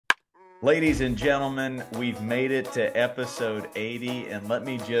Ladies and gentlemen, we've made it to episode 80, and let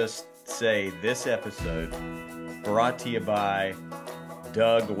me just say this episode brought to you by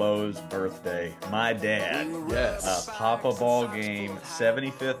Doug Lowe's birthday, my dad. Yes. Papa Ball Game,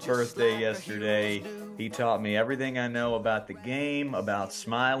 75th birthday yesterday. He taught me everything I know about the game, about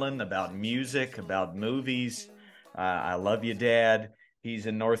smiling, about music, about movies. I love you, Dad. He's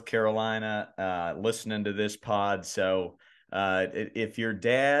in North Carolina listening to this pod, so if your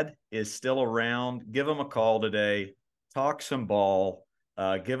dad is still around, give him a call today. Talk some ball.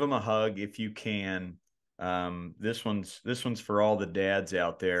 Give him a hug if you can. This one's for all the dads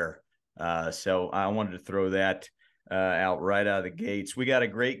out there. So I wanted to throw that out right out of the gates. We got a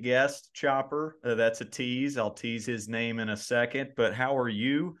great guest, Chopper. That's a tease. I'll tease his name in a second. But how are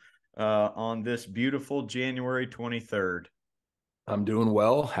you on this beautiful January 23rd? I'm doing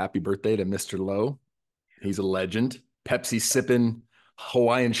well. Happy birthday to Mr. Lowe. He's a legend. Pepsi sipping,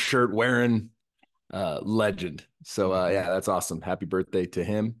 Hawaiian shirt wearing legend. So yeah, that's awesome. Happy birthday to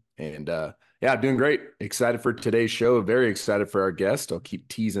him. And yeah, I'm doing great. Excited for today's show. Very excited for our guest. I'll keep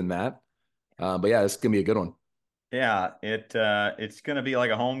teasing that. But yeah, it's gonna be a good one. Yeah, it's going to be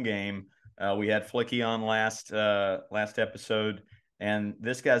like a home game. We had Flicky on last episode, and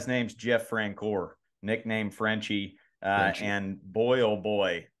this guy's name's Jeff Francoeur, nicknamed Frenchie. Frenchie. And boy, oh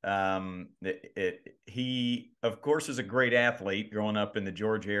boy, he of course is a great athlete growing up in the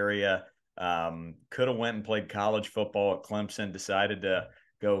Georgia area. Could have went and played college football at Clemson. Decided to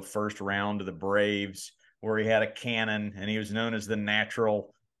go first round to the Braves, where he had a cannon, and he was known as the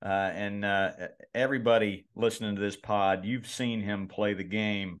natural. And everybody listening to this pod, you've seen him play the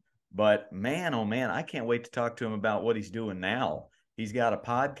game. But man, oh man, I can't wait to talk to him about what he's doing now. He's got a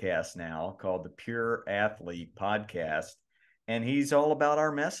podcast now called the Pure Athlete Podcast, and he's all about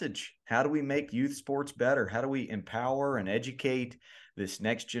our message. How do we make youth sports better? How do we empower and educate this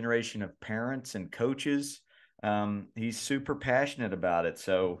next generation of parents and coaches? He's super passionate about it.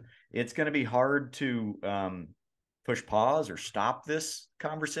 So it's going to be hard to push pause or stop this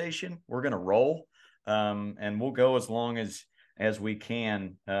conversation. We're going to roll, and we'll go as long as we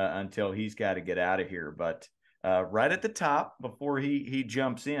can until he's got to get out of here. But right at the top, before he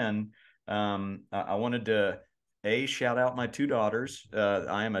jumps in, I wanted to shout out my two daughters.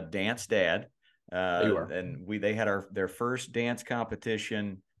 I am a dance dad, You are. and they had their first dance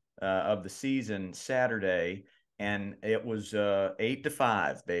competition of the season Saturday. And it was 8 to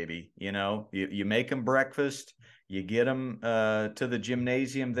 5, baby. You know, you make them breakfast, you get them to the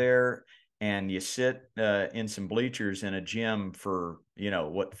gymnasium there, and you sit in some bleachers in a gym for,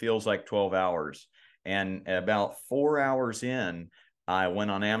 what feels like 12 hours. And about 4 hours in, I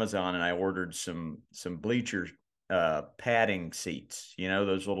went on Amazon and I ordered some bleacher padding seats,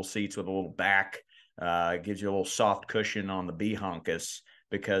 those little seats with a little back. Gives you a little soft cushion on the B-hunkus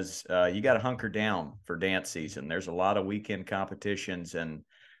because you got to hunker down for dance season. There's a lot of weekend competitions, and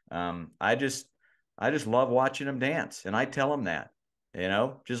I just love watching them dance, and I tell them that,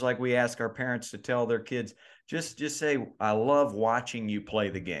 just like we ask our parents to tell their kids, just say, I love watching you play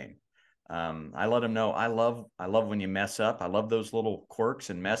the game. I let them know I love when you mess up. I love those little quirks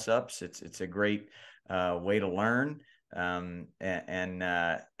and mess ups. It's a great way to learn, and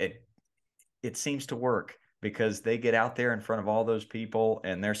it seems to work because they get out there in front of all those people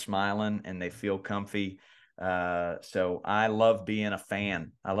and they're smiling and they feel comfy. So I love being a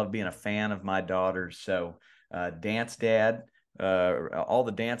fan. I love being a fan of my daughters. So dance dad, all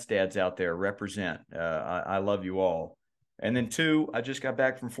the dance dads out there represent. I love you all. And then two, I just got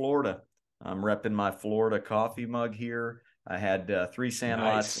back from Florida. I'm repping my Florida coffee mug here. I had three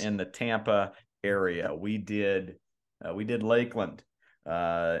sandlots Nice. in the Tampa area. We did Lakeland,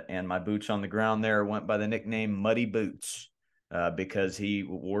 and my boots on the ground there went by the nickname Muddy Boots because he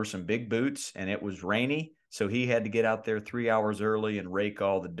wore some big boots and it was rainy. So he had to get out there 3 hours early and rake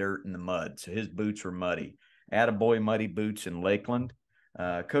all the dirt and the mud. So his boots were muddy. Attaboy Muddy Boots in Lakeland.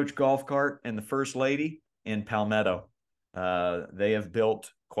 Coach Golf Cart and the First Lady in Palmetto. They have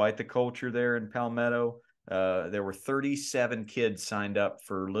built quite the culture there in Palmetto. There were 37 kids signed up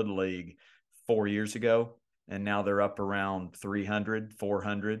for Little League 4 years ago, and now they're up around 300,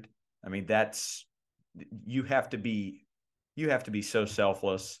 400. I mean, you have to be so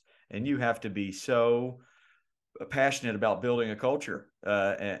selfless, and you have to be so passionate about building a culture.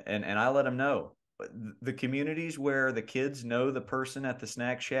 And I let them know the communities where the kids know the person at the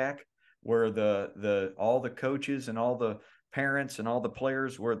snack shack, where the all the coaches and all the parents and all the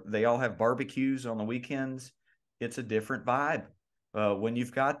players, where they all have barbecues on the weekends. It's a different vibe when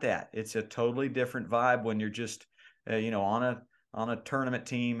you've got that. It's a totally different vibe when you're just on a tournament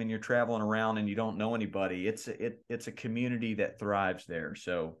team and you're traveling around and you don't know anybody. It's a community that thrives there.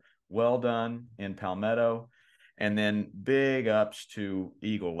 So well done in Palmetto. And then big ups to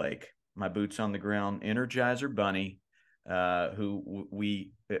Eagle Lake, my boots on the ground Energizer Bunny,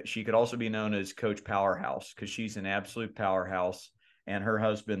 she could also be known as Coach Powerhouse because she's an absolute powerhouse, and her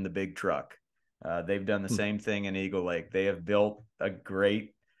husband, the big truck. They've done the same thing in Eagle Lake. They have built a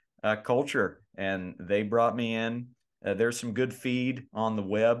great culture, and they brought me in. There's some good feed on the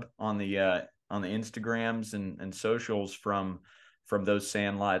web, on the Instagrams and socials from those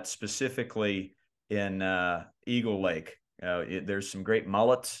sandlots, specifically in Eagle Lake. There's some great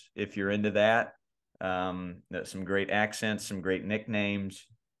mullets if you're into that. Some great accents, some great nicknames.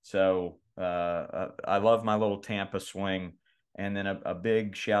 So I love my little Tampa swing. And then a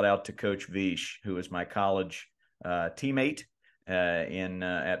big shout out to Coach Vish, who was my college teammate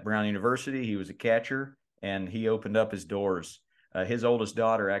at Brown University. He was a catcher, and he opened up his doors. His oldest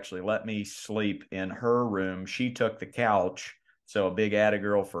daughter actually let me sleep in her room. She took the couch, so a big atta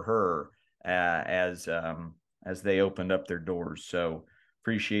girl for her as they opened up their doors. So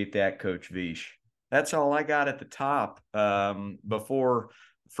appreciate that, Coach Vish. That's all I got at the top. Before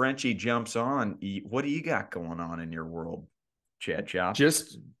Frenchie jumps on, what do you got going on in your world, Chad Chop?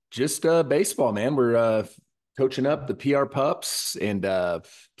 Just baseball, man. We're coaching up the PR Pups and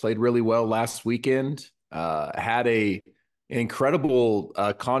played really well last weekend. Had an incredible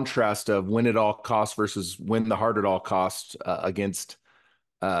contrast of win at all costs versus win the heart at all costs against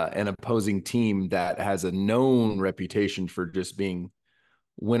an opposing team that has a known reputation for just being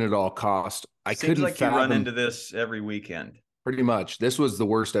win at all cost. I Seems couldn't like you run fathom into this every weekend. pretty much. This was the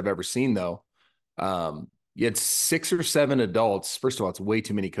worst I've ever seen, though. You had 6 or 7 adults. First of all, it's way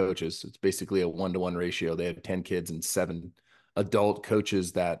too many coaches. It's basically a 1-to-1 ratio. They had 10 kids and 7 adult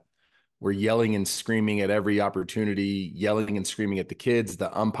coaches that were yelling and screaming at every opportunity, yelling and screaming at the kids,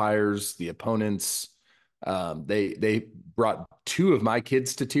 the umpires, the opponents. They brought 2 of my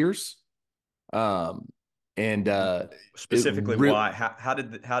kids to tears. And Specifically, why? How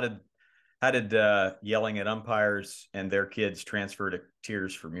did yelling at umpires and their kids transfer to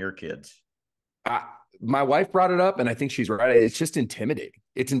tears from your kids? My wife brought it up, and I think she's right. It's just intimidating.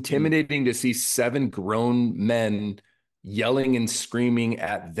 It's intimidating to see 7 grown men yelling and screaming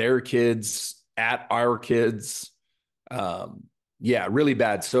at their kids, at our kids. Yeah, really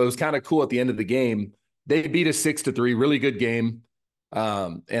bad. So it was kind of cool at the end of the game. They beat us 6-3, really good game.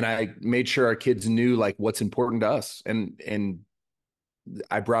 And I made sure our kids knew like what's important to us. And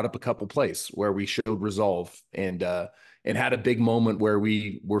I brought up a couple plays where we showed resolve and had a big moment where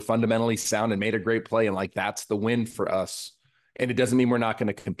we were fundamentally sound and made a great play. And like, that's the win for us. And it doesn't mean we're not going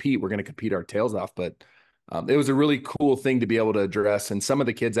to compete. We're going to compete our tails off, but it was a really cool thing to be able to address. And some of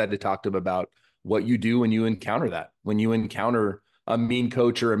the kids had to talk to them about what you do when you encounter that, when you encounter a mean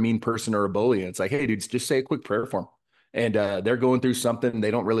coach or a mean person or a bully. And it's like, hey, dudes, just say a quick prayer for them. And they're going through something.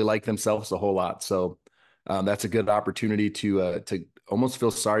 They don't really like themselves a whole lot. So that's a good opportunity to almost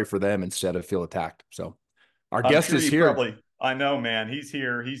feel sorry for them instead of feel attacked. So our guest is here. I know, man. He's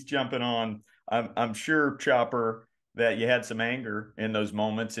here. He's jumping on. I'm sure, Chopper, that you had some anger in those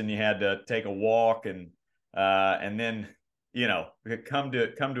moments, and you had to take a walk and then come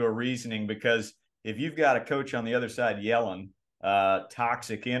to a reasoning, because if you've got a coach on the other side yelling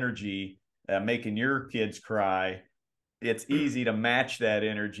toxic energy, making your kids cry, it's easy to match that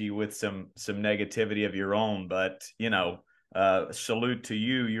energy with some negativity of your own. But salute to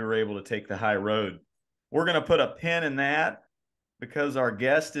you. You were able to take the high road. We're going to put a pin in that because our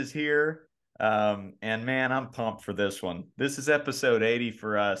guest is here. And man, I'm pumped for this one. This is episode 80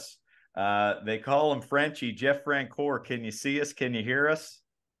 for us. They call him Frenchie, Jeff Francoeur. Can you see us? Can you hear us?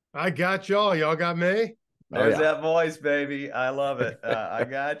 I got y'all. Y'all got me? There's that voice, baby. I love it. I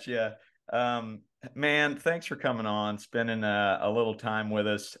got you. Man, thanks for coming on, spending a little time with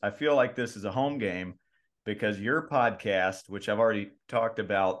us. I feel like this is a home game because your podcast, which I've already talked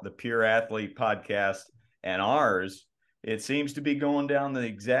about, the Pure Athlete podcast, and ours, it seems to be going down the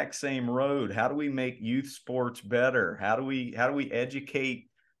exact same road. How do we make youth sports better? How do we educate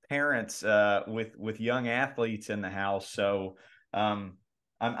parents with young athletes in the house? So I'm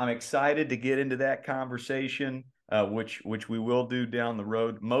excited to get into that conversation, which we will do down the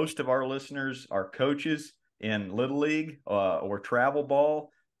road. Most of our listeners are coaches in Little League or travel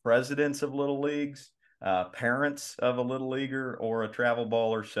ball, presidents of Little Leagues, parents of a Little Leaguer or a travel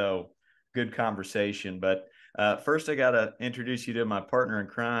baller. So good conversation. But first, I got to introduce you to my partner in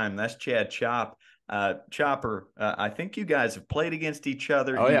crime. That's Chad Chop. Chopper, I think you guys have played against each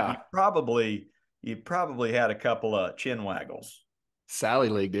other. Oh, yeah. You probably had a couple of chin waggles. Sally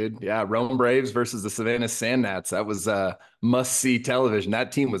League, dude. Yeah, Rome Braves versus the Savannah Sand Gnats. That was must-see television.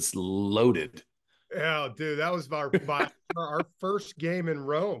 That team was loaded. Yeah, dude, that was our first game in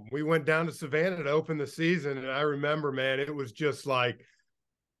Rome. We went down to Savannah to open the season, and I remember, man, it was just like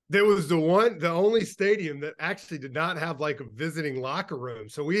there was the only stadium that actually did not have like a visiting locker room.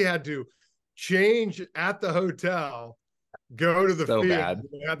 So we had to change at the hotel, go to the So field. bad.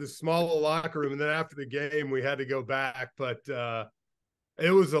 We had the small locker room, and then after the game, we had to go back. But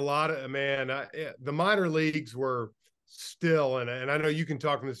it was a lot of the minor leagues were still, and I know you can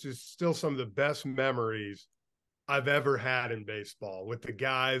talk on this, is still some of the best memories I've ever had in baseball with the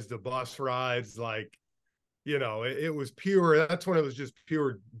guys, the bus rides, like, it was pure. That's when it was just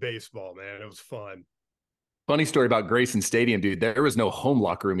pure baseball, man. It was fun. Funny story about Grayson Stadium, dude. There was no home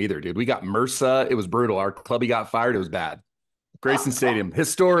locker room either, dude. We got MRSA. It was brutal. Our clubby got fired. It was bad. Grayson Stadium,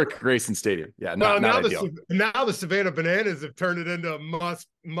 historic Grayson Stadium. Yeah, Well, not ideal. Now the Savannah Bananas have turned it into a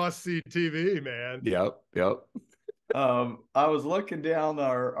must see TV, man. Yep. I was looking down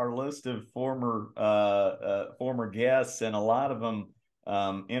our list of former guests, and a lot of them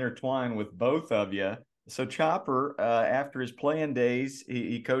intertwine with both of you. So Chopper, after his playing days,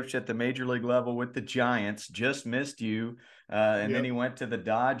 he coached at the major league level with the Giants. Just missed you, and then he went to the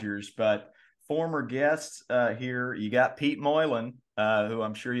Dodgers. But former guests here, you got Pete Moylan, who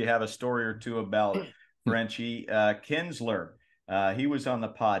I'm sure you have a story or two about. Frenchie Kinsler, he was on the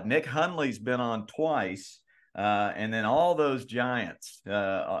pod. Nick Hundley's been on twice. And then all those giants,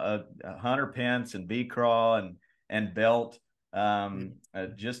 Hunter Pence and B. Craw and Belt,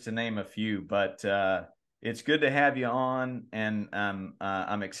 just to name a few. But it's good to have you on, and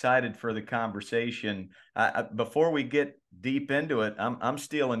I'm excited for the conversation. Before we get deep into it, I'm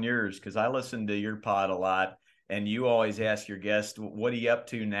stealing yours because I listen to your pod a lot, and you always ask your guests, "What are you up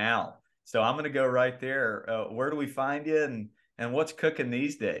to now?" So I'm going to go right there. Where do we find you, and what's cooking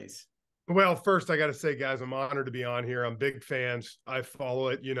these days? Well, first, I got to say, guys, I'm honored to be on here. I'm big fans. I follow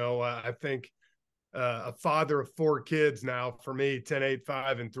it. I think a father of 4 kids now for me, 10, 8,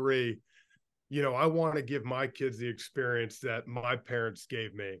 5, and 3. I want to give my kids the experience that my parents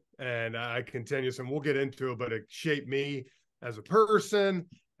gave me. And I continue, and we'll get into it, but it shaped me as a person,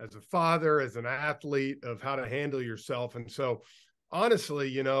 as a father, as an athlete, of how to handle yourself. And so,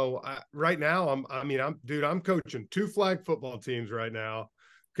 honestly, right now, I'm coaching 2 flag football teams right now,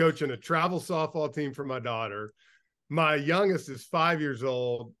 coaching a travel softball team for my daughter. My youngest is 5 years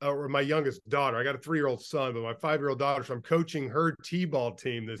old, or my youngest daughter. I got a 3-year-old son, but my 5-year-old daughter. So I'm coaching her t-ball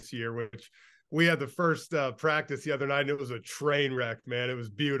team this year, which we had the first practice the other night, and it was a train wreck, man. It was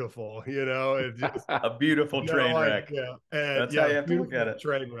beautiful, it just a beautiful train wreck. Yeah, and That's how you have to look at it.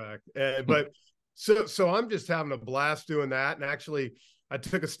 Train wreck. But so I'm just having a blast doing that. And actually, I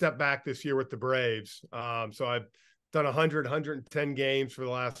took a step back this year with the Braves. So I've done 110 games for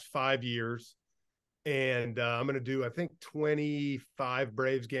the last 5 years. And I'm going to do, I think, 25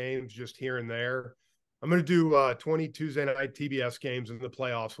 Braves games just here and there. I'm going to do 20 Tuesday night TBS games in the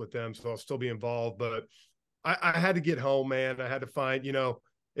playoffs with them. So I'll still be involved. But I had to get home, man. I had to find,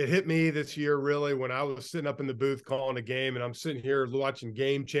 it hit me this year really when I was sitting up in the booth calling a game, and I'm sitting here watching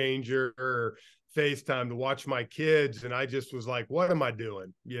Game Changer or FaceTime to watch my kids. And I just was like, what am I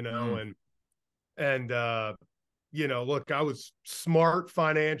doing? And look, I was smart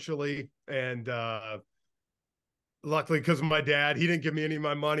financially, and luckily, because of my dad, he didn't give me any of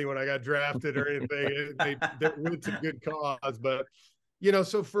my money when I got drafted or anything. They went to good cause. But,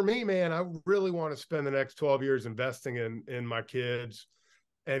 so for me, man, I really want to spend the next 12 years investing in my kids.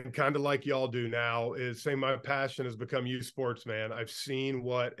 And kind of like y'all do now, is saying my passion has become youth sports, man. I've seen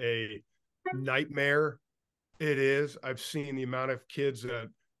what a nightmare it is. I've seen the amount of kids that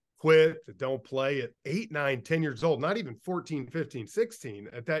quit, that don't play at 8, 9, 10 years old, not even 14, 15, 16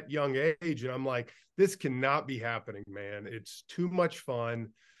 at that young age. And I'm like, this cannot be happening, man. It's too much fun.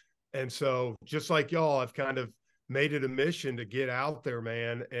 And so just like y'all, I've kind of made it a mission to get out there,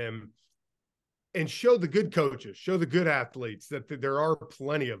 man, and show the good coaches, show the good athletes that there are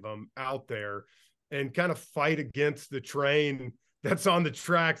plenty of them out there, and kind of fight against the train that's on the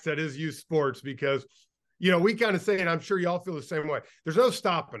tracks that is youth sports. Because we kind of say, and I'm sure y'all feel the same way, there's no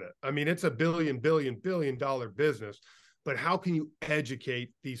stopping it. I mean, it's a billion dollar business, but how can you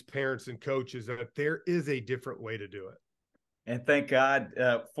educate these parents and coaches that there is a different way to do it? And thank God,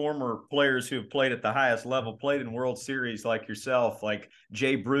 former players who have played at the highest level, played in World Series like yourself, like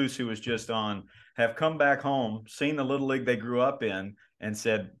Jay Bruce, who was just on, have come back home, seen the little league they grew up in, and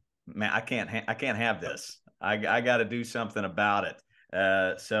said, "Man, I can't have this. I got to do something about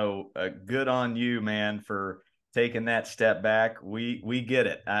it." So good on you, man, for taking that step back. We get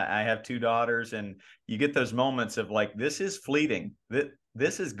it. I have 2 daughters, and you get those moments of like, this is fleeting.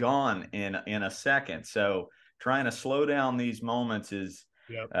 This is gone in a second. So trying to slow down these moments is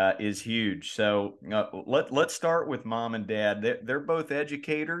Yep. is huge. So let's start with mom and dad. They're both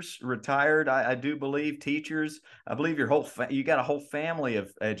educators, retired, I do believe, teachers. I believe you got a whole family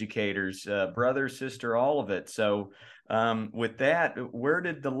of educators, brother, sister, all of it. So with that, where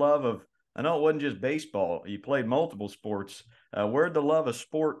did the love of, I know it wasn't just baseball, you played multiple sports. Where did the love of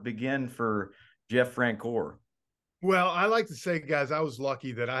sport begin for Jeff Francoeur? Well, I like to say, guys, I was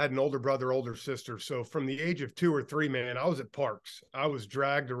lucky that I had an older brother, older sister. So from the age of 2 or 3, man, I was at parks. I was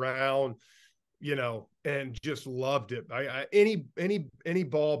dragged around, and just loved it. Any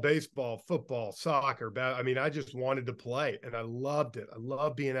ball, baseball, football, soccer, I mean, I just wanted to play, and I loved it. I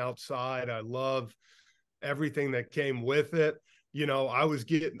love being outside. I love everything that came with it.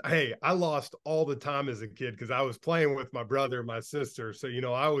 I lost all the time as a kid because I was playing with my brother and my sister. So,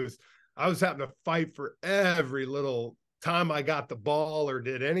 I was having to fight for every little time I got the ball or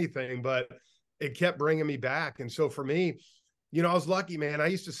did anything, but it kept bringing me back. And so for me, I was lucky, man. I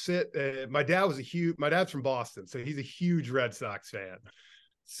used to sit, my dad's from Boston, so he's a huge Red Sox fan.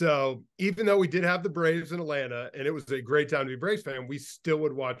 So even though we did have the Braves in Atlanta and it was a great time to be a Braves fan, we still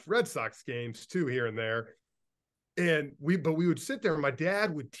would watch Red Sox games too, here and there. But we would sit there and my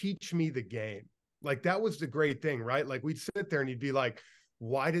dad would teach me the game. Like, that was the great thing, right? Like, we'd sit there and he'd be like,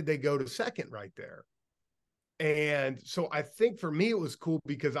 why did they go to second right there? And so I think for me, it was cool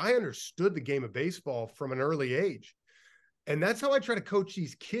because I understood the game of baseball from an early age. And that's how I try to coach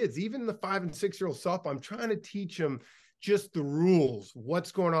these kids, even the 5 and 6-year-old softball. I'm trying to teach them just the rules,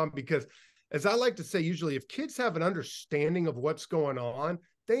 what's going on, because as I like to say, usually if kids have an understanding of what's going on,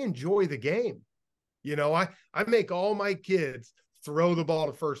 they enjoy the game. I make all my kids throw the ball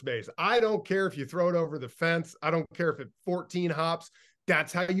to first base. I don't care if you throw it over the fence. I don't care if it 14 hops.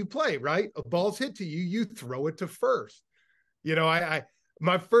 That's how you play, right? A ball's hit to you, you throw it to first. I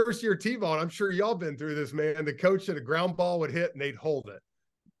my first year T-ball, I'm sure y'all been through this, man. The coach said a ground ball would hit and they'd hold it.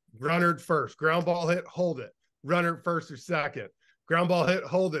 Runner at first, ground ball hit, hold it. Runner at first or second, ground ball hit,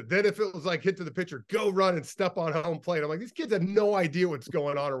 hold it. Then if it was like hit to the pitcher, go run and step on home plate. I'm like, these kids have no idea what's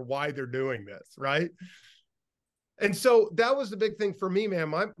going on or why they're doing this, right? And so that was the big thing for me, man.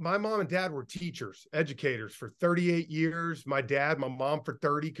 My mom and dad were teachers, educators for 38 years. My mom for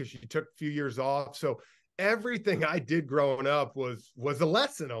 30 because she took a few years off. So everything I did growing up was a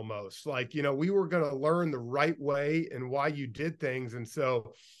lesson almost. Like, we were going to learn the right way and why you did things. And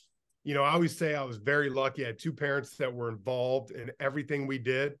so, I always say I was very lucky. I had 2 parents that were involved in everything we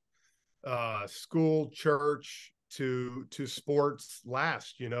did, school, church, to sports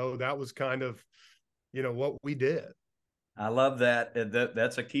last. That was kind of, what we did. I love that.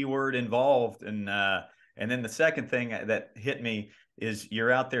 That's a key word, involved. And then the second thing that hit me is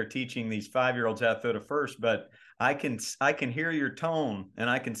you're out there teaching these 5-year-olds how to throw to first, but I can hear your tone and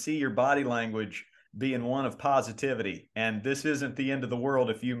I can see your body language being one of positivity. And this isn't the end of the world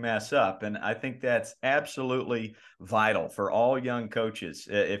if you mess up. And I think that's absolutely vital for all young coaches.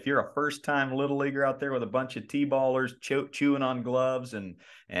 If you're a first-time little leaguer out there with a bunch of T-ballers chewing on gloves and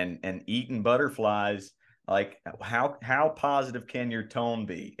eating butterflies, like how positive can your tone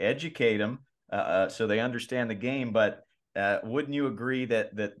be? Educate them so they understand the game. But wouldn't you agree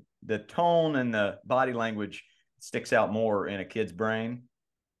that the tone and the body language sticks out more in a kid's brain?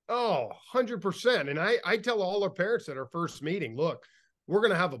 Oh, 100%. And I tell all our parents at our first meeting, look, we're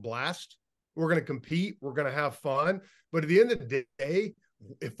going to have a blast. We're going to compete. We're going to have fun. But at the end of the day,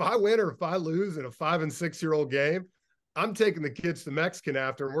 if I win or if I lose in a 5 and 6-year-old game, I'm taking the kids to Mexican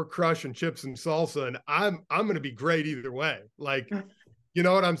after and we're crushing chips and salsa. And I'm going to be great either way. Like, you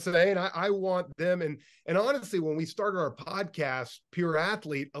know what I'm saying? I want them. And honestly, when we started our podcast, Pure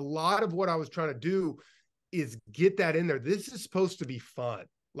Athlete, a lot of what I was trying to do is get that in there. This is supposed to be fun.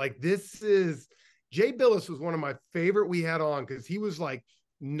 Like, Jay Billis was one of my favorite we had on because he was like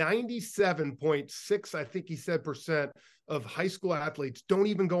 97.6, I think he said, percent of high school athletes don't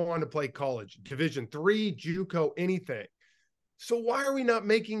even go on to play college, Division III, JUCO, anything. So why are we not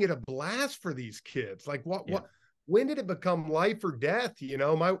making it a blast for these kids? Like, when did it become life or death?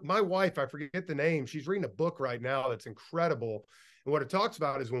 My wife, I forget the name, she's reading a book right now that's incredible. And what it talks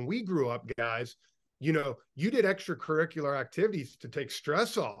about is when we grew up, guys, you did extracurricular activities to take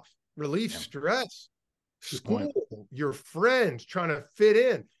stress off, relieve stress, school, your friends, trying to fit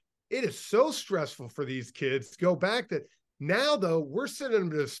in. It is so stressful for these kids to go back that now, though, we're sending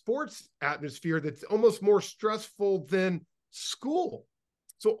them to a sports atmosphere that's almost more stressful than school.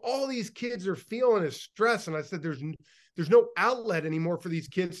 So all these kids are feeling is stress. And I said, there's no outlet anymore for these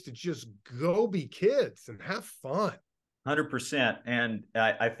kids to just go be kids and have fun. 100%. And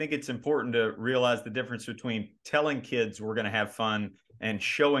I think it's important to realize the difference between telling kids we're going to have fun and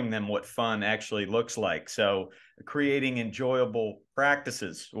showing them what fun actually looks like. So creating enjoyable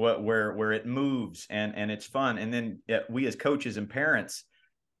practices where it moves and it's fun. And then we as coaches and parents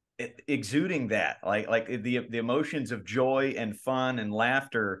exuding that, like the emotions of joy and fun and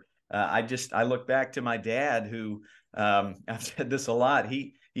laughter. I look back to my dad, who I've said this a lot.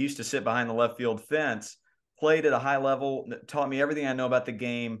 He used to sit behind the left field fence, played at a high level, taught me everything I know about the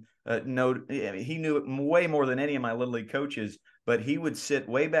game. He knew way more than any of my little league coaches, but he would sit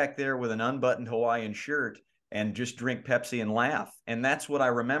way back there with an unbuttoned Hawaiian shirt and just drink Pepsi and laugh. And that's what I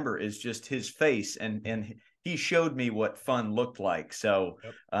remember, is just his face. And he showed me what fun looked like. So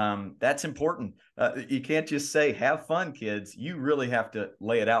that's important. You can't just say, have fun, kids. You really have to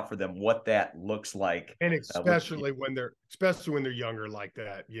lay it out for them what that looks like. And especially when they're younger like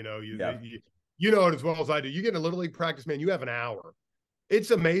that, you know it as well as I do. You get in a little league practice, man, you have an hour.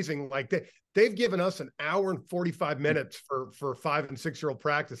 It's amazing. Like they've given us an hour and 45 minutes for 5 and 6 year old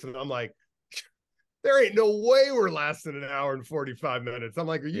practice. And I'm like, there ain't no way we're lasting an hour and 45 minutes. I'm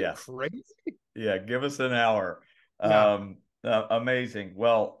like, are you crazy? Yeah, give us an hour. Amazing.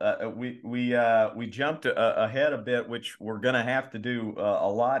 Well, we jumped ahead a bit, which we're going to have to do a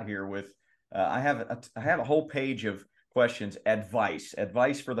lot here with. I have a whole page of questions. Advice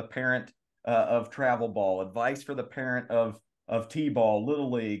for the parent of travel ball, advice for the parent of T-ball,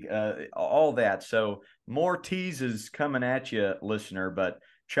 little league, all that. So more teases coming at you, listener. But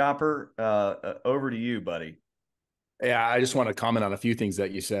Chopper, over to you, buddy. Yeah, I just want to comment on a few things that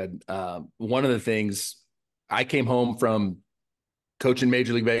you said. One of the things, I came home from coaching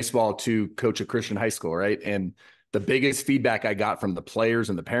Major League Baseball to coach a Christian high school, right? And the biggest feedback I got from the players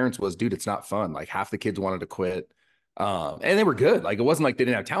and the parents was, dude, it's not fun. Like half the kids wanted to quit. And they were good. Like it wasn't like they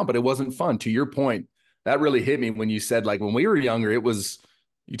didn't have talent, but it wasn't fun. To your point, that really hit me when you said, like, when we were younger, it was,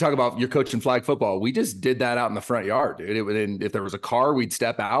 you talk about you're coaching flag football. We just did that out in the front yard, dude. And if there was a car, we'd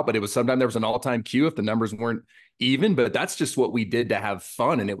step out, but it was sometimes there was an all-time queue if the numbers weren't even, but that's just what we did to have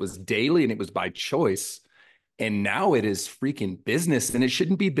fun. And it was daily and it was by choice. And now it is freaking business, and it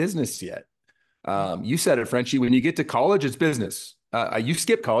shouldn't be business yet. You said it, Frenchie, when you get to college, it's business. You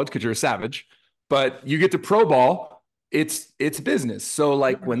skip college because you're a savage, but you get to pro ball, it's business. So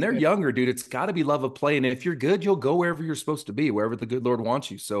like when they're younger, dude, it's got to be love of play. And if you're good, you'll go wherever you're supposed to be, wherever the good Lord wants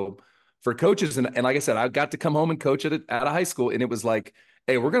you. So for coaches, and like I said, I got to come home and coach at a high school, and it was like,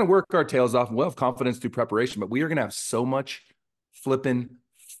 hey, we're going to work our tails off and we'll have confidence through preparation, but we are going to have so much flipping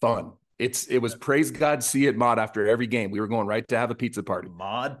fun. It was praise God, see it, Mod, after every game. We were going right to have a pizza party.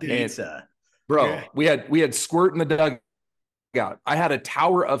 Mod pizza. And, bro, we had squirt in the dugout. I had a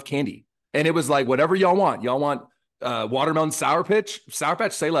tower of candy. And it was like, whatever y'all want. Y'all want watermelon sour patch?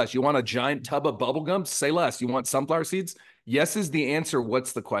 Say less. You want a giant tub of bubble gum? Say less. You want sunflower seeds? Yes is the answer.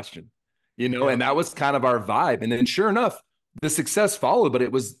 What's the question? And that was kind of our vibe. And then sure enough, the success followed, but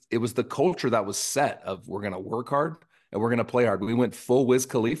it was the culture that was set of, we're going to work hard and we're going to play hard. We went full Wiz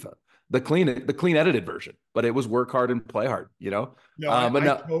Khalifa, the clean edited version, but it was work hard and play hard, No, I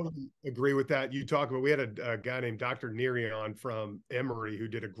totally agree with that. You talk about, we had a guy named Dr. Neary on from Emory who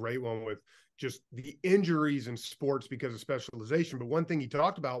did a great one with just the injuries in sports because of specialization. But one thing he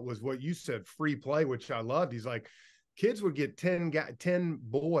talked about was what you said, free play, which I loved. He's like, kids would get 10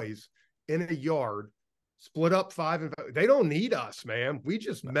 boys in a yard, split up 5 and 5. They don't need us, man. We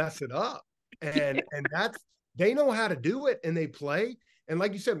just mess it up. And that's, they know how to do it, and they play. And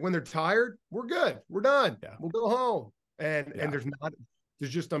like you said, when they're tired, we're good. We're done. Yeah. We'll go home. And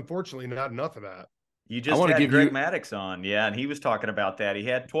there's just unfortunately not enough of that. You just had Greg Maddox on. Yeah. And he was talking about that. He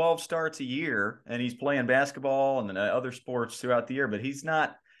had 12 starts a year, and he's playing basketball and other sports throughout the year, but he's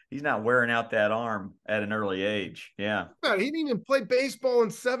not wearing out that arm at an early age. Yeah. He didn't even play baseball in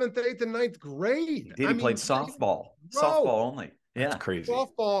 7th, 8th, and 9th grade. He played softball. Softball only. Yeah. That's crazy.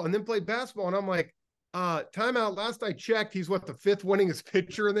 Softball, and then played basketball. And I'm like, timeout. Last I checked, he's the 5th winningest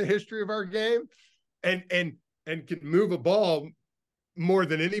pitcher in the history of our game, and can move a ball more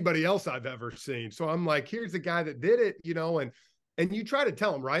than anybody else I've ever seen. So I'm like, here's the guy that did it, and you try to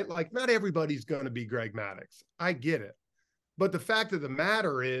tell him, right? Like, not everybody's going to be Greg Maddox. I get it. But the fact of the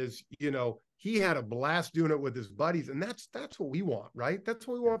matter is, he had a blast doing it with his buddies, and that's what we want, right? That's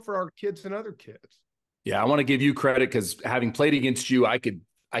what we want for our kids and other kids. Yeah, I want to give you credit because having played against you, I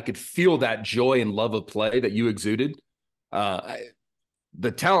could feel that joy and love of play that you exuded.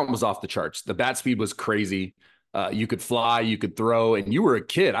 The talent was off the charts. The bat speed was crazy. You could fly, you could throw, and you were a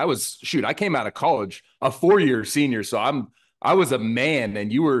kid. I came out of college, a 4-year senior. So I was a man,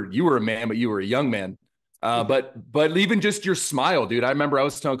 and you were a man, but you were a young man. But even just your smile, dude. I remember I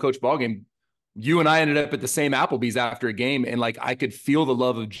was telling Coach Ballgame, you and I ended up at the same Applebee's after a game, and like I could feel the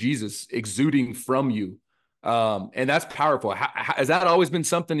love of Jesus exuding from you. And that's powerful. Has that always been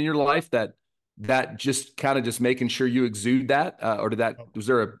something in your life that just kind of just making sure you exude that, or was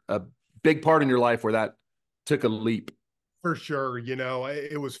there a big part in your life where that took a leap? For sure.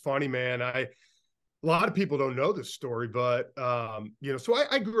 It was funny, man. A lot of people don't know this story, but so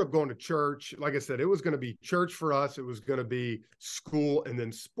I grew up going to church. Like I said, it was going to be church for us. It was going to be school and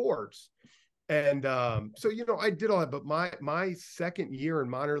then sports. And I did all that, but my second year in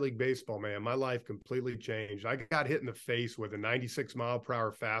minor league baseball, man, my life completely changed. I got hit in the face with a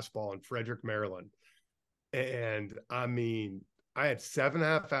 96-mile-per-hour fastball in Frederick, Maryland. And I mean, I had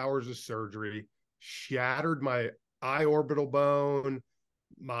 7.5 hours of surgery, shattered my eye orbital bone,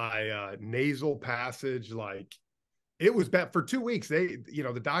 my nasal passage. Like, it was bad for 2 weeks.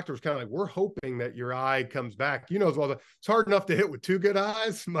 The doctor was kind of like, we're hoping that your eye comes back. As well, it's hard enough to hit with two good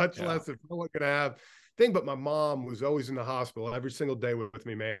eyes, much less if no one can have thing. But my mom was always in the hospital every single day with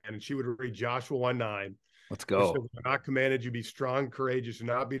me, man. And she would read Joshua 1:9. Let's go. So we're not commanded you be strong, courageous, and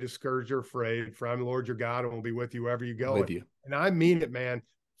not be discouraged or afraid, for I'm the Lord your God and will be with you wherever you go. With you. And I mean it, man.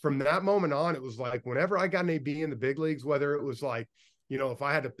 From that moment on, it was like whenever I got an AB in the big leagues, whether it was like, if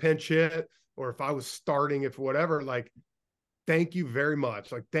I had to pinch hit or if I was starting, if whatever, like, thank you very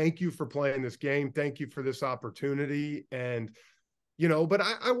much. Like, thank you for playing this game. Thank you for this opportunity. And, but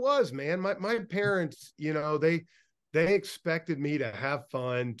I was, man, my parents, they expected me to have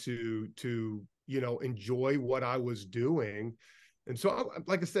fun, to enjoy what I was doing. And so,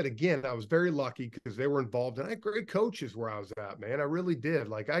 like I said, again, I was very lucky because they were involved, and I had great coaches where I was at, man. I really did.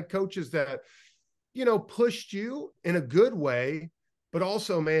 Like, I had coaches that, pushed you in a good way, but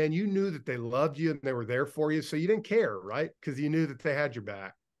also, man, you knew that they loved you and they were there for you. So you didn't care, right? Because you knew that they had your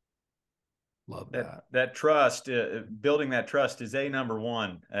back. Love that. That trust, building that trust is number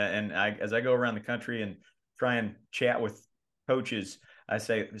one. And as I go around the country and try and chat with coaches, I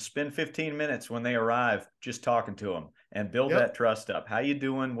say, spend 15 minutes when they arrive just talking to them and build that trust up. How you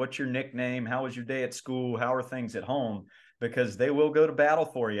doing? What's your nickname? How was your day at school? How are things at home? Because they will go to battle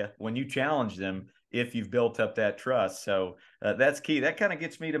for you when you challenge them if you've built up that trust. So that's key. That kind of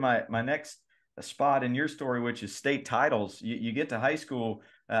gets me to my next spot in your story, which is state titles. You get to high school,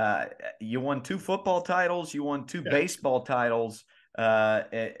 you won 2 football titles, you won 2 baseball titles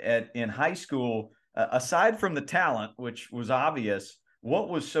in high school. Aside from the talent, which was obvious, what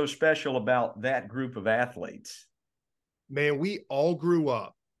was so special about that group of athletes? Man, we all grew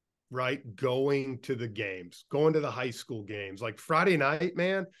up, right, going to the games, going to the high school games. Like Friday night,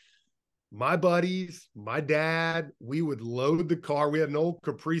 man, my buddies, my dad, we would load the car. We had an old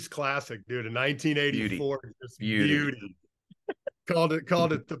Caprice Classic, dude, a 1984. Beauty. Called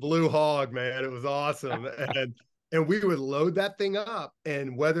it the Blue Hog, man. It was awesome. And we would load that thing up.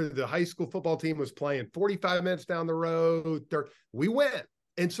 And whether the high school football team was playing 45 minutes down the road, we went.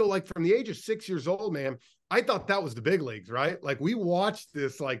 And so, like, from the age of 6 years old, man, I thought that was the big leagues, right? Like, we watched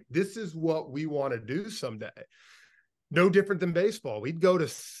this, like, this is what we want to do someday. No different than baseball. We'd go to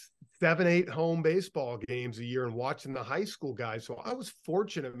 7, 8 home baseball games a year and watching the high school guys. So I was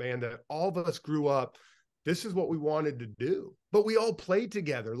fortunate, man, that all of us grew up. This is what we wanted to do, but we all played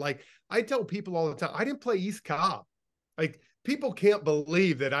together. Like, I tell people all the time, I didn't play East Cobb. Like, people can't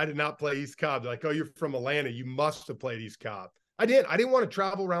believe that I did not play East Cobb. They're like, oh, you're from Atlanta, you must have played East Cobb. I didn't want to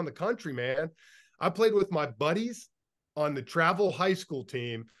travel around the country, man. I played with my buddies on the travel high school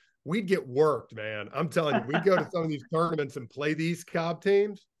team. We'd get worked, man. I'm telling you, we'd go to some of these tournaments and play these Cobb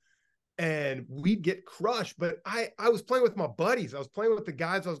teams, and we'd get crushed. But I was playing with my buddies. I was playing with the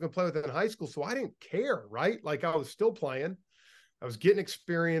guys I was going to play with in high school. So I didn't care, right? Like, I was still playing. I was getting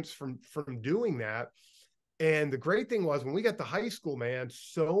experience from doing that. And the great thing was, when we got to high school, man,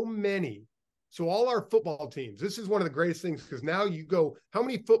 so all our football teams, this is one of the greatest things, because now you go, how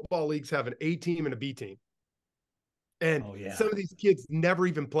many football leagues have an A team and a B team? And some of these kids never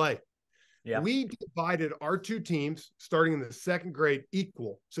even play. Yeah. We divided our 2 teams starting in the 2nd grade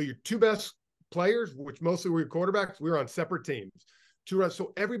equal. So your 2 best players, which mostly were your quarterbacks, we were on separate teams.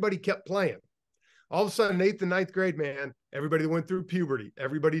 So everybody kept playing. All of a sudden, 8th and 9th grade, man, everybody that went through puberty,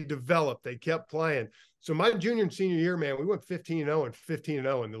 everybody developed, they kept playing. So my junior and senior year, man, we went 15-0 and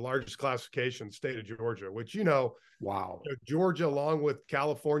 15-0 in the largest classification in the state of Georgia, which, wow. Georgia, along with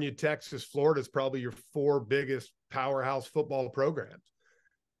California, Texas, Florida, is probably your 4 biggest powerhouse football programs.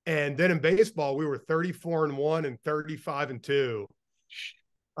 And then in baseball, we were 34-1 and 35-2.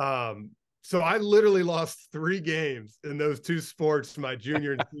 So I literally lost 3 games in those 2 sports my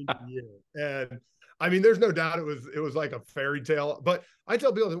junior and senior year. And I mean, there's no doubt it was like a fairy tale. But I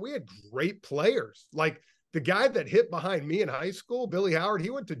tell people that we had great players. Like, the guy that hit behind me in high school, Billy Howard, he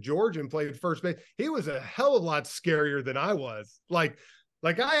went to Georgia and played first base. He was a hell of a lot scarier than I was. Like,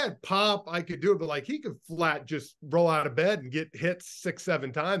 Like I had pop, I could do it, but like he could flat just roll out of bed and get hit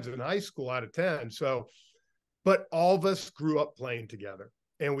 6-7 times in high school out of 10. So, but all of us grew up playing together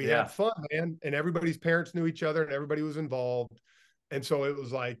and we Yeah. had fun, man. And everybody's parents knew each other and everybody was involved. And so it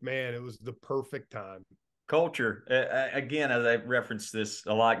was like, man, it was the perfect time. Culture. Again, as I referenced this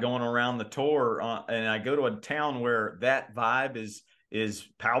a lot going around the tour, and I go to a town where that vibe is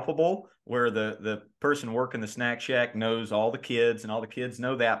palpable, where the person working the snack shack knows all the kids and all the kids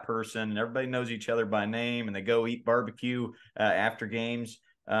know that person and everybody knows each other by name and they go eat barbecue after games.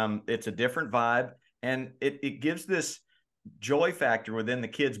 It's a different vibe, and it gives this joy factor within the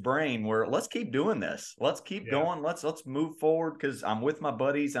kid's brain where let's keep doing this, let's keep going, let's move forward because I'm with my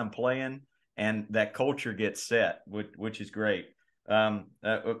buddies, I'm playing, and that culture gets set, which is great.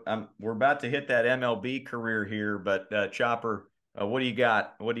 We're about to hit that MLB career here, but Chopper, what do you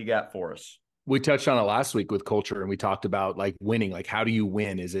got? What do you got for us? We touched on it last week with culture, and we talked about like winning. Like, how do you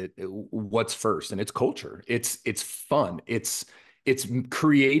win? Is it what's first? And it's culture. It's fun. It's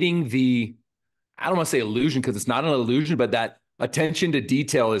creating the, I don't want to say illusion because it's not an illusion, but that attention to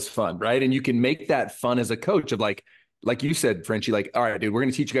detail is fun, right? And you can make that fun as a coach of like you said, Frenchie, like, all right, dude, we're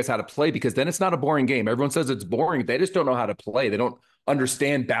going to teach you guys how to play because then it's not a boring game. Everyone says it's boring. They just don't know how to play. They don't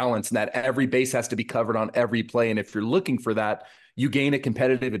understand balance and that every base has to be covered on every play. And if you're looking for that, you gain a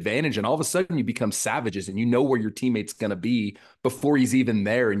competitive advantage and all of a sudden you become savages and you know where your teammate's going to be before he's even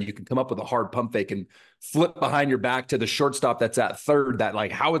there. And you can come up with a hard pump fake and flip behind your back to the shortstop that's at third. That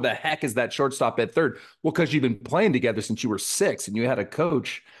like, how the heck is that shortstop at third? Well, because you've been playing together since you were 6 and you had a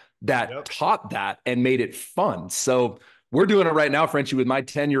coach that taught that and made it fun. So we're doing it right now, Frenchie, with my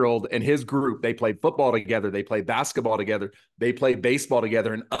 10-year-old and his group. They played football together. They played basketball together. They played baseball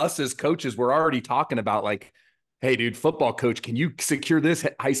together. And us as coaches, we're already talking about like, hey, dude, football coach, can you secure this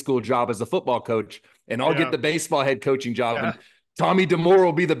high school job as a football coach? And I'll get the baseball head coaching job. And Tommy DeMore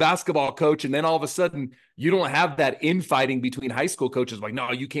will be the basketball coach. And then all of a sudden, you don't have that infighting between high school coaches. Like,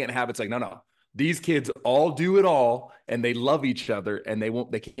 no, you can't have it. It's like, no. These kids all do it all, and they love each other, and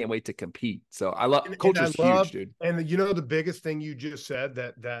they can't wait to compete. So I love culture's huge, dude. And you know, the biggest thing you just said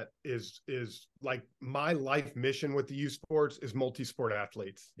that is like my life mission with the youth sports is multi-sport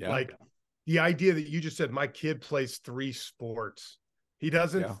athletes. Yeah. Like the idea that you just said, my kid plays 3 sports. He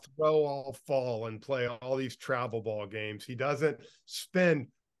doesn't throw all fall and play all these travel ball games. He doesn't spend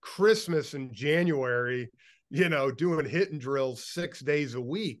Christmas in January, you know, doing hitting drills 6 days a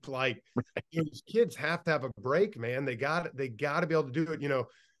week. Like these kids have to have a break, man. They got to be able to do it. You know,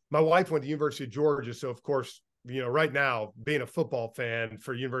 my wife went to University of Georgia. So of course, you know, right now being a football fan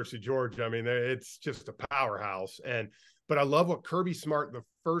for University of Georgia, I mean, it's just a powerhouse. But I love what Kirby Smart, the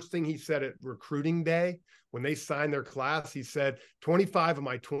first thing he said at recruiting day, when they signed their class, he said, 25 of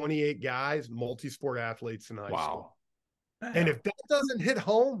my 28 guys, multi-sport athletes in high school. And if that doesn't hit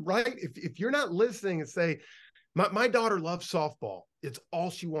home, right? If you're not listening and say, my daughter loves softball. It's all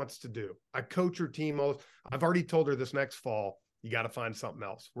she wants to do. I coach her team. I've already told her this next fall, you got to find something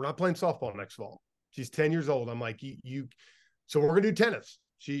else. We're not playing softball next fall. She's 10 years old. I'm like, so we're going to do tennis.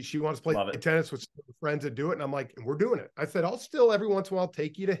 She wants to play tennis with friends that do it. And I'm like, and we're doing it. I said, I'll still every once in a while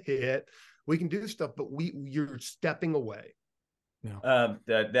take you to hit. We can do stuff, but you're stepping away. Yeah.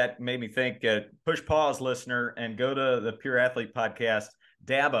 That made me think, push pause, listener, and go to the Pure Athlete podcast.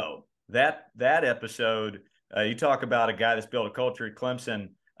 Dabo, that episode, you talk about a guy that's built a culture at Clemson,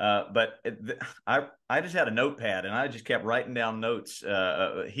 but I just had a notepad and I just kept writing down notes.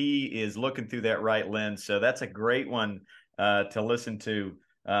 He is looking through that right lens. So that's a great one to listen to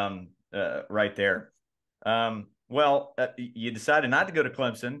right there. Well, you decided not to go to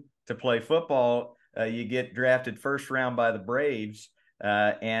Clemson to play football. You get drafted first round by the Braves,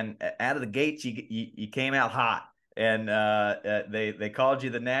 and out of the gates, you came out hot, and they called you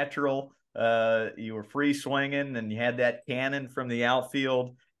the natural. You were free swinging, and you had that cannon from the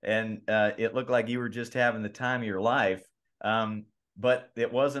outfield, and it looked like you were just having the time of your life. But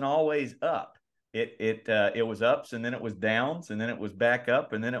it wasn't always up. It was ups, and then it was downs, and then it was back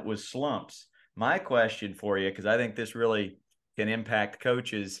up, and then it was slumps. My question for you, because I think this really can impact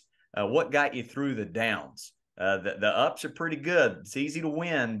coaches. What got you through the downs? The ups are pretty good. It's easy to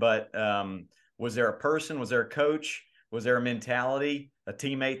win, but was there a person, was there a coach, was there a mentality, a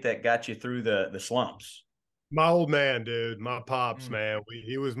teammate that got you through the slumps? My old man, dude, my pops, man,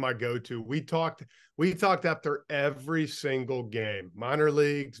 he was my go-to. We talked after every single game, minor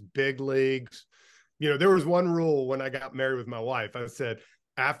leagues, big leagues. You know, there was one rule when I got married with my wife. I said,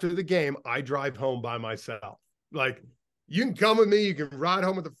 after the game, I drive home by myself. Like, you can come with me, you can ride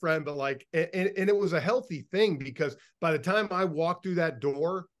home with a friend, but like, and it was a healthy thing because by the time I walked through that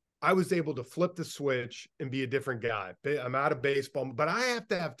door, I was able to flip the switch and be a different guy. I'm out of baseball, but I have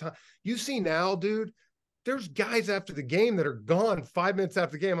to have time. You see now, dude, there's guys after the game that are gone 5 minutes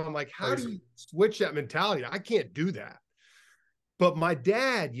after the game. I'm like, how do you switch that mentality? I can't do that. But my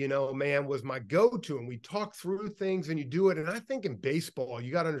dad, you know, man, was my go-to, and we talk through things and you do it. And I think in baseball,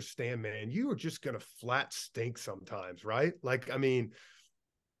 you got to understand, man, you are just going to flat stink sometimes, right? Like, I mean,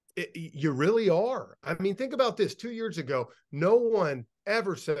 you really are. I mean, think about this. 2 years ago, no one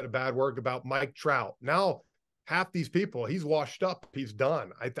ever said a bad word about Mike Trout. Now, half these people, he's washed up. He's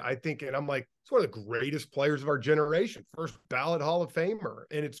done. I think, and I'm like, it's one of the greatest players of our generation, first ballot Hall of Famer.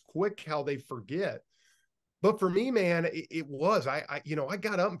 And it's quick how they forget. But for me, man, it was, you know, I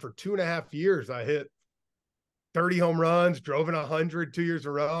got up and for 2.5 years, I hit 30 home runs, drove in 100 2 years in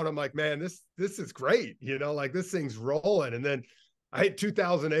a row. And I'm like, man, this is great. You know, like this thing's rolling. And then I hit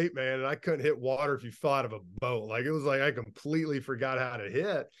 2008, man, and I couldn't hit water if you fell out of a boat. Like it was like I completely forgot how to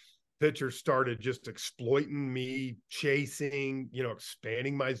hit. Pitchers started just exploiting me, chasing, you know,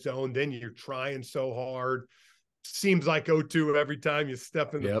 expanding my zone. Then you're trying so hard. Seems like 0-2 every time you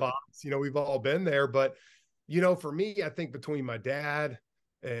step in the box. You know, we've all been there. But, you know, for me, I think between my dad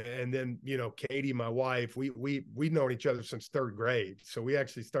and then, you know, Katie, my wife, we've known each other since 3rd grade. So we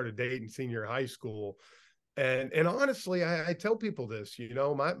actually started dating senior high school. And honestly, I tell people this, you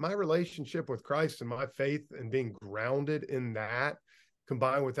know, my relationship with Christ and my faith and being grounded in that,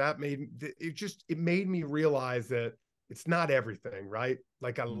 combined with that, it made me realize that it's not everything, right?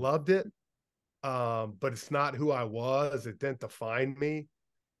 Like I loved it, but it's not who I was. It didn't define me.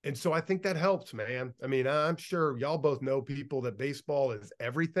 And so I think that helps, man. I mean, I'm sure y'all both know people that baseball is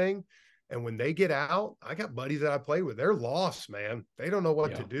everything. And when they get out, I got buddies that I play with. They're lost, man. They don't know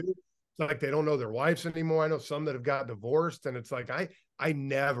what to do. It's like they don't know their wives anymore. I know some that have got divorced, and it's like I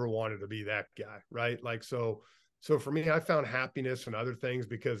never wanted to be that guy, right? Like so for me, I found happiness in other things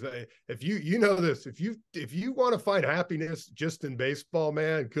because if you know this, if you want to find happiness just in baseball,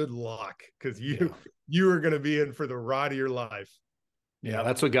 man, good luck, because you are going to be in for the ride of your life. Yeah,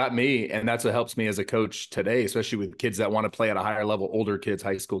 that's what got me. And that's what helps me as a coach today, especially with kids that want to play at a higher level, older kids,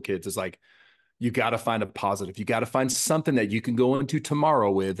 high school kids. Is like, you got to find a positive. You got to find something that you can go into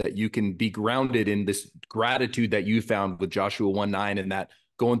tomorrow with, that you can be grounded in this gratitude that you found with Joshua 1:9 and that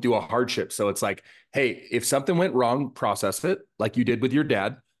going through a hardship. So it's like, hey, if something went wrong, process it like you did with your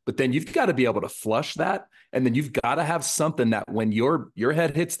dad. But then you've got to be able to flush that. And then you've got to have something that when your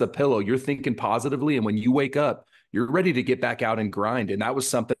head hits the pillow, you're thinking positively. And when you wake up, you're ready to get back out and grind. And that was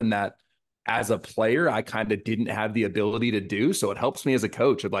something that as a player, I kind of didn't have the ability to do. So it helps me as a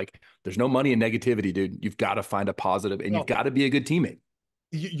coach of like, there's no money in negativity, dude. You've got to find a positive and you've got to be a good teammate.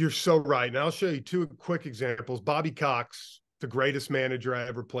 You're so right. And I'll show you 2 quick examples. Bobby Cox, the greatest manager I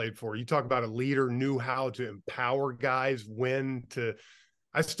ever played for. You talk about a leader, knew how to empower guys,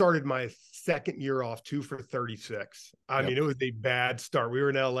 I started my 2nd year off 2 for 36. I mean, it was a bad start. We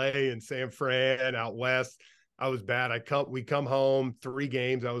were in LA and San Fran out west. I was bad. We come home 3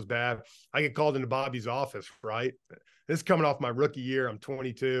 games. I was bad. I get called into Bobby's office, right? This is coming off my rookie year. I'm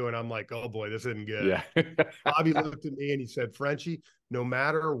 22 and I'm like, oh boy, this isn't good. Yeah. Bobby looked at me and he said, Frenchie, no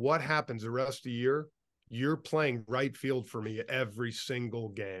matter what happens the rest of the year, you're playing right field for me every single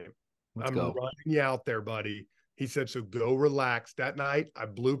game. I'm running you out there, buddy. He said, so go relax. That night, I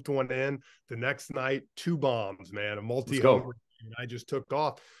blooped one in. The next night, 2 bombs, man, a multi-home. I just took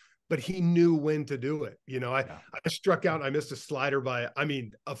off. But he knew when to do it. You know, I struck out and I missed a slider by,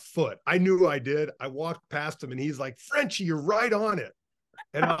 a foot. I knew I did. I walked past him and he's like, Frenchie, you're right on it.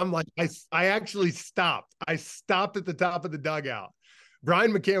 And I'm like, I actually stopped. I stopped at the top of the dugout.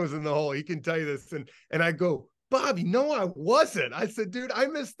 Brian McCann was in the hole. He can tell you this. And I go, Bobby, no, I wasn't. I said, dude, I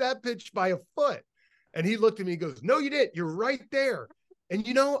missed that pitch by a foot. And he looked at me and goes, no, you didn't. You're right there. And,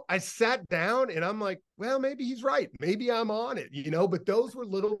 you know, I sat down and I'm like, well, maybe he's right. Maybe I'm on it, you know, but those were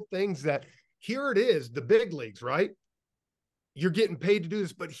little things that here it is, the big leagues, right? You're getting paid to do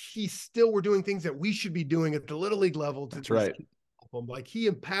this, but we're doing things that we should be doing at the little league level. That's right. Like he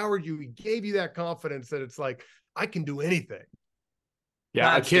empowered you. He gave you that confidence that it's like, I can do anything.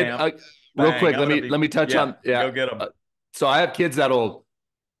 Yeah. A kid, real quick, let me touch on, go get them. So I have kids that'll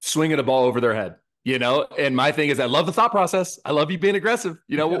swing at a ball over their head. You know, and my thing is, I love the thought process. I love you being aggressive.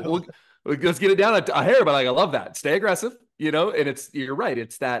 You know, let's get it down a hair, but like, I love that. Stay aggressive, you know, and you're right.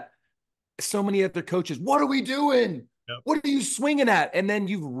 It's that so many other coaches, what are we doing? Yep. What are you swinging at? And then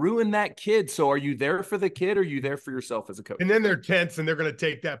you've ruined that kid. So are you there for the kid or are you there for yourself as a coach? And then they're tense and they're going to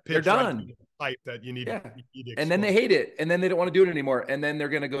take that pitch. They're done. Right to the pipe that you need. Yeah. To and then they hate it. And then they don't want to do it anymore. And then they're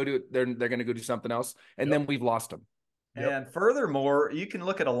going to go do it. They're going to go do something else. And then we've lost them. And furthermore, you can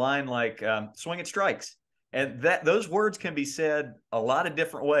look at a line like swing at strikes. And that those words can be said a lot of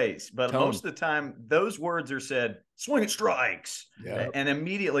different ways, but Tone. most of the time those words are said, swing at strikes. Yeah. And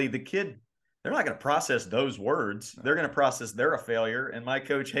immediately the kid, they're not going to process those words. They're going to process they're a failure and my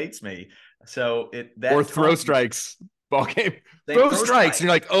coach hates me. So or throw strikes. Ball game. Throw strikes. And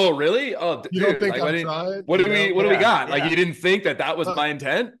you're like, oh, really? Oh, you dude, don't think like, I'm trying? What do we got? Yeah. Like, you didn't think that was my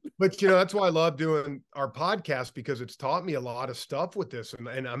intent? But that's why I love doing our podcast, because it's taught me a lot of stuff with this.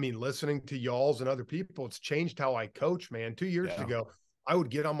 And I mean, listening to y'all's and other people, it's changed how I coach, man. 2 years ago, I would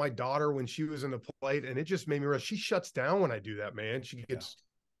get on my daughter when she was in the plate, and it just made me realize she shuts down when I do that, man.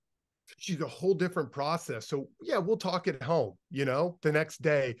 She's a whole different process. So yeah, we'll talk at home, the next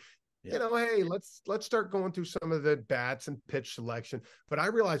day. Hey, let's start going through some of the bats and pitch selection. But I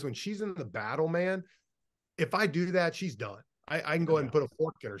realize when she's in the battle, man, if I do that, she's done. I can go ahead and put a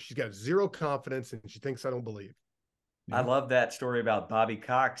fork in her. She's got zero confidence and she thinks I don't believe. Yeah. I love that story about Bobby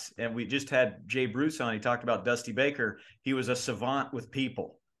Cox. And we just had Jay Bruce on. He talked about Dusty Baker. He was a savant with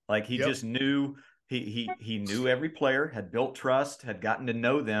people. Like he just knew he knew every player, had built trust, had gotten to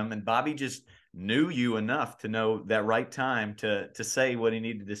know them. And Bobby just knew you enough to know that right time to say what he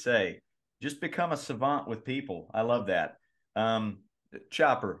needed to say. Just become a savant with people. I love that.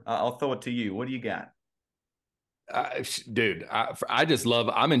 Chopper, I'll throw it to you. What do you got? Dude, I just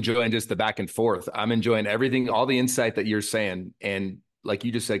I'm enjoying just the back and forth. I'm enjoying everything, all the insight that you're saying. And like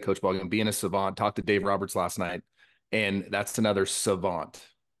you just said, Coach Boggan, being a savant, talked to Dave Roberts last night, and that's another savant,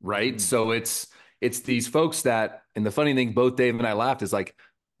 right? So it's these folks that, and the funny thing, both Dave and I laughed, is like,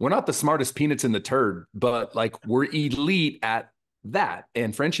 we're not the smartest peanuts in the turd, but like we're elite at that.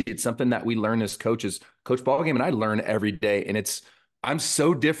 And Frenchie, it's something that we learn as coaches. Coach Ballgame and I learn every day. And I'm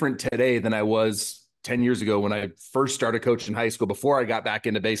so different today than I was 10 years ago when I first started coaching in high school, before I got back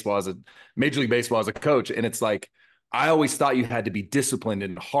into baseball as a Major League Baseball as a coach. And it's like, I always thought you had to be disciplined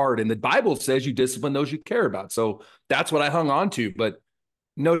and hard. And the Bible says you discipline those you care about. So that's what I hung on to. But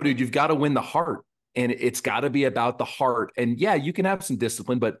no, dude, you've got to win the heart. And it's got to be about the heart. And yeah, you can have some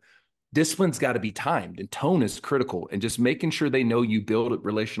discipline, but discipline's got to be timed, and tone is critical. And just making sure they know you build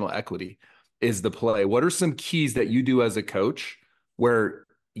relational equity is the play. What are some keys that you do as a coach where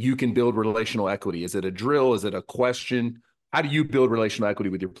you can build relational equity? Is it a drill? Is it a question? How do you build relational equity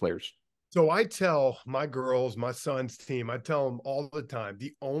with your players? So I tell my girls, my son's team, I tell them all the time,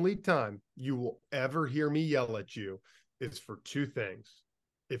 the only time you will ever hear me yell at you is for two things.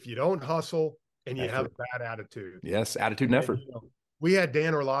 If you don't hustle and you have a bad attitude. Yes, attitude and effort. We had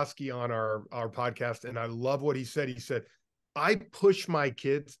Dan Orlowski on our podcast, and I love what he said. He said, I push my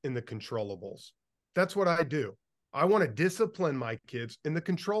kids in the controllables. That's what I do. I want to discipline my kids in the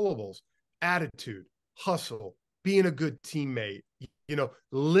controllables: attitude, hustle, being a good teammate,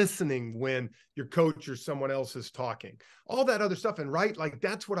 listening when your coach or someone else is talking, all that other stuff. And like,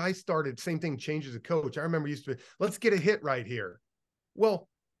 that's what I started. Same thing, change as a coach. I remember used to be, let's get a hit right here. Well,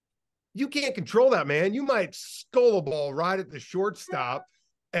 you can't control that, man. You might skull a ball right at the shortstop,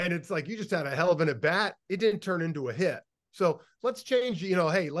 and it's like you just had a hell of an at bat. It didn't turn into a hit. So let's change.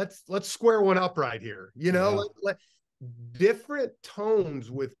 Hey, let's square one up right here. Different tones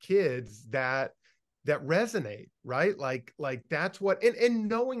with kids that resonate, right? Like that's what. And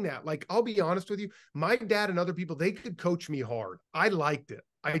knowing that, like, I'll be honest with you, my dad and other people, they could coach me hard. I liked it.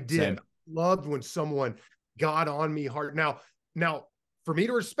 I did. Same. Loved when someone got on me hard. Now. For me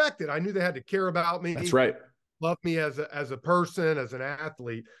to respect it, I knew they had to care about me. That's right. Love me as a person, as an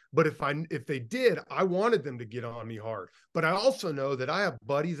athlete. But if they did, I wanted them to get on me hard. But I also know that I have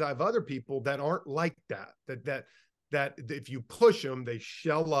buddies, I have other people that aren't like that. That if you push them, they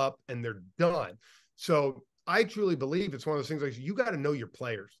shell up and they're done. So I truly believe it's one of those things like, you got to know your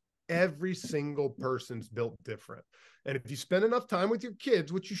players. Every single person's built different. And if you spend enough time with your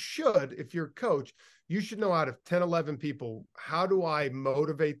kids, which you should, if you're a coach, you should know out of 10, 11 people, how do I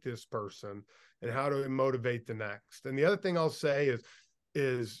motivate this person and how do I motivate the next? And the other thing I'll say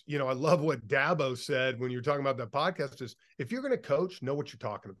is, I love what Dabo said when you're talking about that podcast, is if you're going to coach, know what you're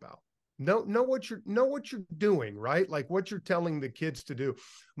talking about. Know what you're doing, right? Like what you're telling the kids to do.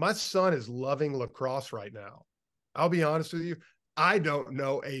 My son is loving lacrosse right now. I'll be honest with you. I don't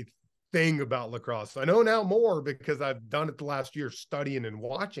know a thing about lacrosse. I know now more because I've done it the last year, studying and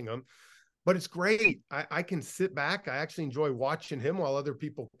watching them, but it's great. I can sit back. I actually enjoy watching him while other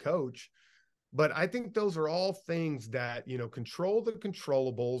people coach. But I think those are all things that, control the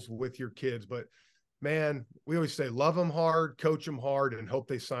controllables with your kids. But man, we always say, love them hard, coach them hard, and hope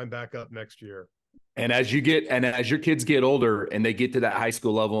they sign back up next year. And as your kids get older and they get to that high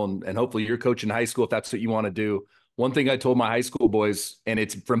school level, and hopefully you're coaching high school, if that's what you want to do. One thing I told my high school boys, and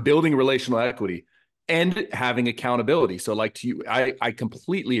it's from building relational equity and having accountability. So like I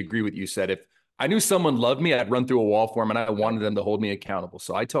completely agree with you said, if I knew someone loved me, I'd run through a wall for them, and I wanted them to hold me accountable.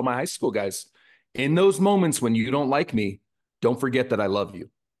 So I tell my high school guys, in those moments when you don't like me, don't forget that I love you.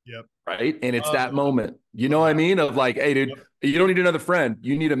 Yep. Right. And it's Oh, that yeah. moment, you know what I mean? Of like, hey, dude, Yep. you don't need another friend.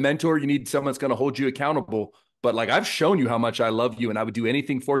 You need a mentor. You need someone that's going to hold you accountable. But like, I've shown you how much I love you and I would do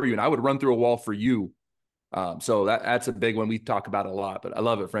anything for you. And I would run through a wall for you. So that's a big one. We talk about it a lot, but I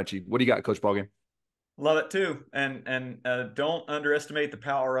love it, Frenchie. What do you got, Coach Ballgame? Love it too, and don't underestimate the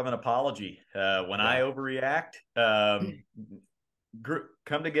power of an apology. When I overreact,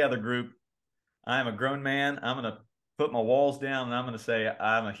 come together, group. I am a grown man. I'm gonna put my walls down, and I'm gonna say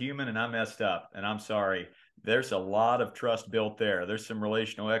I'm a human, and I messed up, and I'm sorry. There's a lot of trust built there. There's some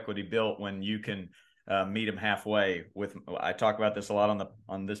relational equity built when you can meet them halfway. I talk about this a lot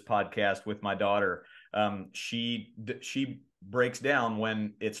on this podcast with my daughter. She breaks down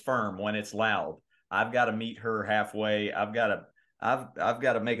when it's firm, when it's loud. I've got to meet her halfway. I've got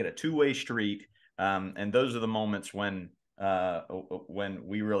to make it a two-way street. And those are the moments when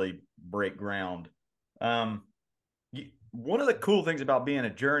we really break ground. One of the cool things about being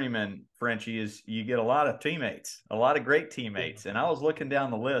a journeyman, Frenchie, is you get a lot of teammates, a lot of great teammates. And I was looking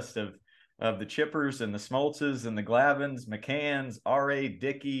down the list of the Chippers and the Smoltzes and the Glavins, McCanns, R.A.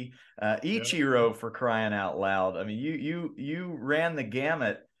 Dickey, Ichiro, for crying out loud. I mean, you ran the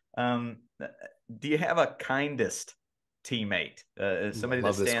gamut. Do you have a kindest teammate? Somebody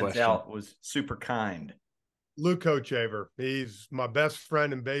that stands out, was super kind. Luke Kochaver. He's my best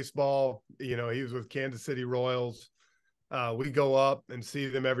friend in baseball. He was with Kansas City Royals. We go up and see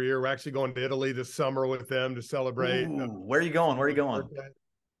them every year. We're actually going to Italy this summer with them to celebrate. Ooh, where are you going? Where are you going?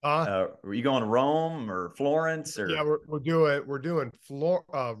 Are you going to Rome or Florence? Or? Yeah, we're doing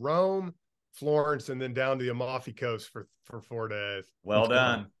Rome, Florence, and then down to the Amalfi Coast for 4 days. Well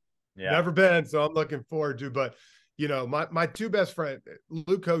done. Yeah. Never been, so I'm looking forward to. But my two best friends,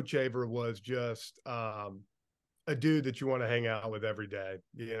 Luke Kochaver was just a dude that you want to hang out with every day.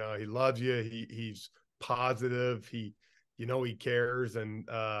 He loves you. He's positive. He cares, and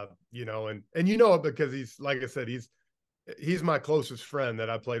it because he's, like I said, he's my closest friend that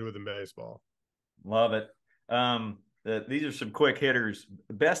I played with in baseball. Love it. These are some quick hitters.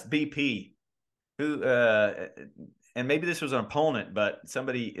 Best BP, who and maybe this was an opponent, but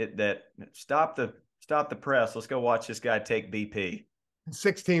somebody that stop the press. Let's go watch this guy take BP.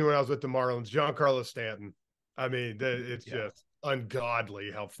 16 when I was with the Marlins, Giancarlo Stanton. I mean, it's just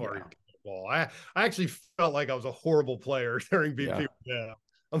ungodly how far he can hit the ball. I actually felt like I was a horrible player during BP. Yeah.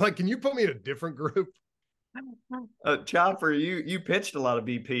 I'm like, can you put me in a different group? Chopper, you pitched a lot of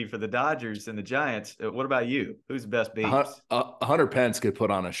BP for the Dodgers and the Giants. What about you? Who's the best beeps? Hunter Pence could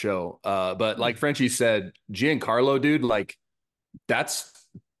put on a show. But like Frenchie said, Giancarlo, dude, like that's,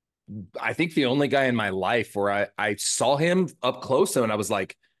 I think, the only guy in my life where I saw him up close and I was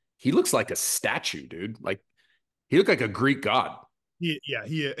like, he looks like a statue, dude. Like he looked like a Greek god. He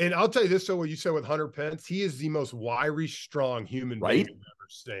and I'll tell you this. So what you said with Hunter Pence, he is the most wiry, strong human being I've ever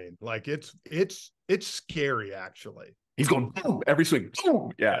seen. Like it's scary, actually. He's going boom, every swing.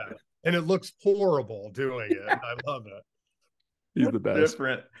 Boom. Yeah. And it looks horrible doing it. I love it. He's the best.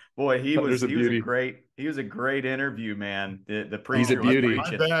 Different. Boy, he was a great interview, man. The preacher, he's a beauty.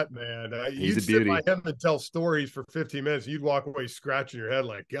 I bet, man. You'd sit by him and tell stories for 15 minutes. You'd walk away scratching your head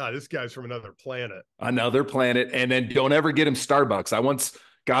like, God, this guy's from another planet. Another planet. And then don't ever get him Starbucks. I once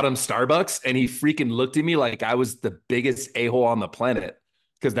got him Starbucks and he freaking looked at me like I was the biggest a-hole on the planet,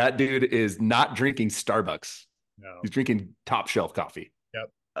 because that dude is not drinking Starbucks. No. He's drinking top shelf coffee. Yep.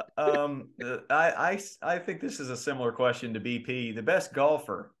 I think this is a similar question to BP. The best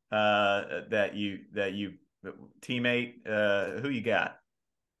golfer that you teammate, who you got?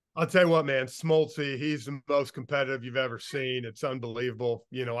 I'll tell you what, man, Smoltzy, he's the most competitive you've ever seen. It's unbelievable.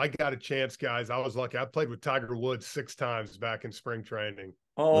 I got a chance, guys. I was lucky. I played with Tiger Woods 6 times back in spring training.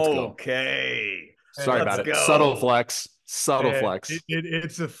 Okay. Sorry about it. Subtle flex. Flex.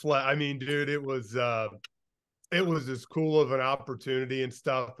 It's a flex. I mean, dude, it was as cool of an opportunity and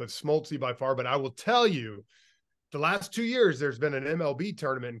stuff, but Smoltzy by far. But I will tell you, the last 2 years, there's been an MLB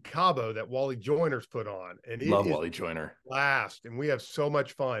tournament in Cabo that Wally Joyner's put on. And love Wally Joyner. Last, and we have so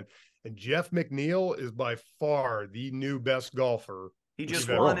much fun. And Jeff McNeil is by far the new best golfer. He just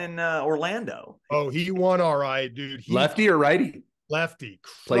won in Orlando. Oh, he won all right, dude. Lefty or righty? Lefty.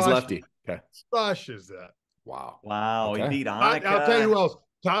 Plays lefty. Okay. Crushes that. Wow. Okay. He beat Annika. I'll tell you who else.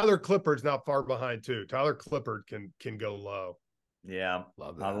 Tyler Clippard's not far behind too. Tyler Clippard can go low. Yeah,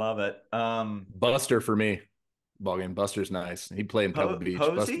 love that. I love it. Buster for me. Ballgame. Buster's nice. He played in Pebble Beach.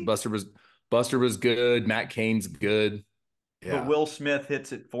 Buster was good. Matt Cain's good. Yeah. But Will Smith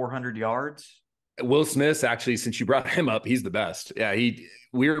hits it 400 yards. Will Smith, actually, since you brought him up, he's the best. Yeah,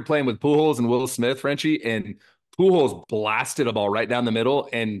 we were playing with Pujols and Will Smith, Frenchie, and Pujols blasted a ball right down the middle,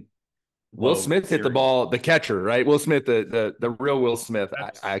 and Will Smith hit the ball, the catcher, right? Will Smith, the real Will Smith.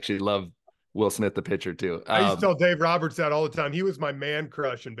 I actually love Will Smith, the pitcher, too. I used to tell Dave Roberts that all the time. He was my man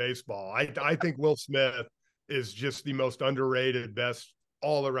crush in baseball. I think Will Smith is just the most underrated, best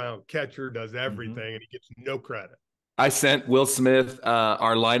all-around catcher, does everything, and he gets no credit. I sent Will Smith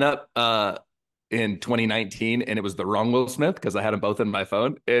our lineup in 2019, and it was the wrong Will Smith because I had them both in my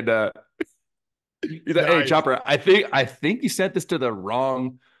phone. And he's like, "Hey, Chopper, I think you sent this to the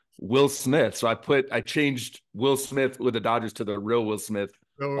wrong Will Smith." So I changed Will Smith with the Dodgers to the real Will Smith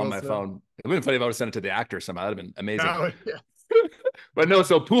on my phone. It would have been funny if I would have sent it to the actor somehow. That'd have been amazing. But no,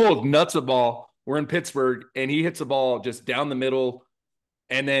 so Pujols nuts a ball. We're in Pittsburgh, and he hits a ball just down the middle.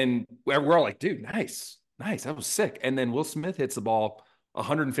 And then we're all like, dude, nice. That was sick. And then Will Smith hits the ball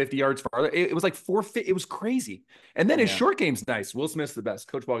 150 yards farther. It was like 450. It was crazy. And then his short game's nice. Will Smith's the best.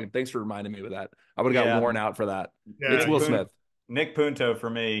 Coach Baldwin, thanks for reminding me of that. I would have got worn out for that. Yeah, it's Will Smith. Nick Punto for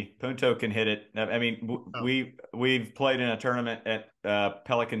me. Punto can hit it. I mean, we've played in a tournament at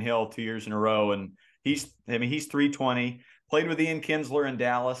Pelican Hill 2 years in a row, and he's 320. Played with Ian Kinsler in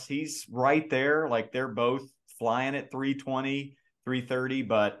Dallas. He's right there. Like, they're both flying at 320, 330,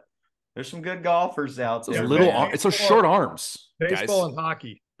 but there's some good golfers out there. It's those short arms. Baseball and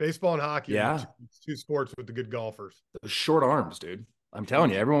hockey. Yeah. Two sports with the good golfers. Those short arms, dude. I'm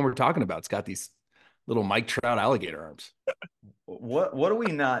telling you, everyone we're talking about, it's got these little Mike Trout alligator arms. What do we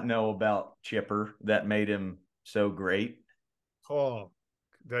not know about Chipper that made him so great? Oh,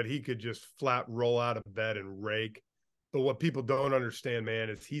 that he could just flat roll out of bed and rake. But what people don't understand, man,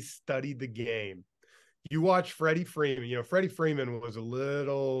 is he studied the game. You watch Freddie Freeman. Freddie Freeman was a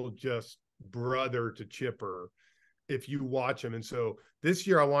little just brother to Chipper if you watch him. And so this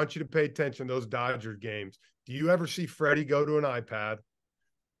year, I want you to pay attention to those Dodgers games. Do you ever see Freddie go to an iPad?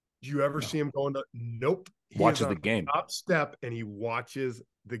 Do you ever see him going to? Nope. Watches the game. Top step, and he watches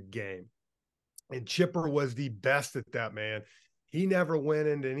the game. And Chipper was the best at that, man. He never went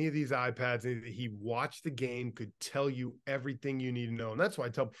into any of these iPads. He watched the game, could tell you everything you need to know. And that's why I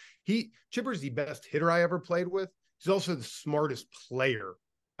tell him Chipper's the best hitter I ever played with. He's also the smartest player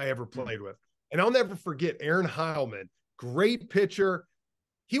I ever played with. And I'll never forget Aaron Heilman, great pitcher.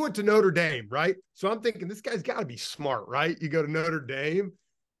 He went to Notre Dame, right? So I'm thinking this guy's got to be smart, right? You go to Notre Dame.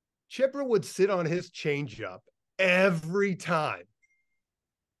 Chipper would sit on his changeup every time.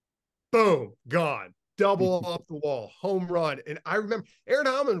 Boom, gone. Double off the wall, home run. And I remember Aaron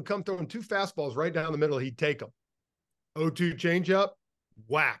Heilman would come throwing two fastballs right down the middle. He'd take them. 0-2 changeup,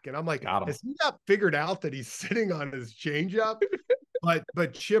 whack. And I'm like, has he not figured out that he's sitting on his changeup?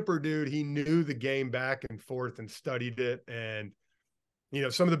 but Chipper, dude, he knew the game back and forth and studied it. And,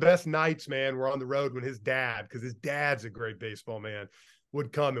 some of the best nights, man, were on the road when his dad, because his dad's a great baseball man,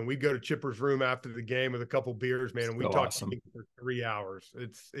 would come, and we'd go to Chipper's room after the game with a couple beers, man, and we talked for 3 hours.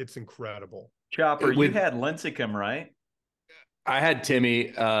 It's incredible. Chopper, you had Lincecum, right? I had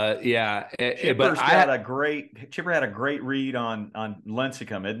Timmy. Yeah, Chipper had a great read on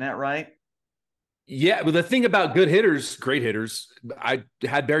Lincecum, isn't that right? Yeah, but the thing about good hitters, great hitters, I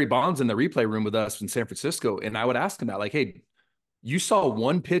had Barry Bonds in the replay room with us in San Francisco, and I would ask him that, like, hey, you saw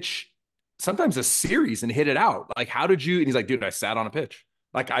one pitch, sometimes a series, and hit it out. Like, how did you? And he's like, dude, I sat on a pitch.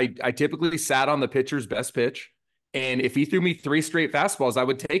 Like, I typically sat on the pitcher's best pitch. And if he threw me 3 straight fastballs, I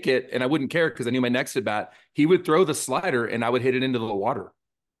would take it and I wouldn't care because I knew my next at bat, he would throw the slider and I would hit it into the water.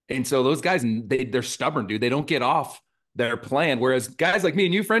 And so those guys, they're stubborn, dude. They don't get off their plan. Whereas guys like me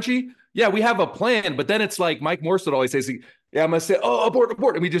and you, Frenchie, yeah, we have a plan, but then it's like Mike Morse would always say, yeah, I'm going to say,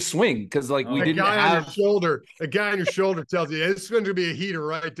 abort. And we just swing because like we didn't have. A guy on your shoulder tells you it's going to be a heater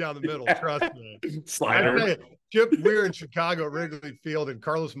right down the middle. Trust me. Slider. Chip, we were in Chicago at Wrigley Field, and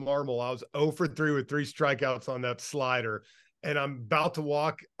Carlos Marmol, I was 0 for 3 with 3 strikeouts on that slider. And I'm about to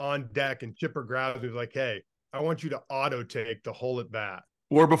walk on deck, and Chipper grabs me like, hey, I want you to auto take the whole at bat.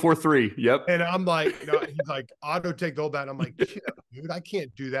 4 before 3. Yep. And I'm like, he's like, auto take the whole bat. I'm like, dude, I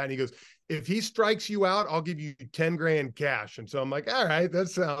can't do that. And he goes, if he strikes you out, I'll give you 10 grand cash. And so I'm like, all right, that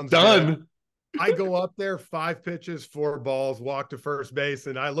sounds done. Good. I go up there, 5 pitches, 4 balls, walk to first base,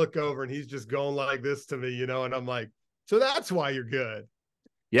 and I look over and he's just going like this to me, and I'm like, so that's why you're good.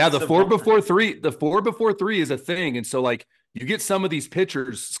 Yeah, the 4 before 3, the 4 before 3 is a thing. And so like you get some of these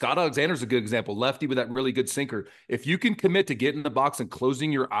pitchers, Scott Alexander's a good example, lefty with that really good sinker. If you can commit to getting in the box and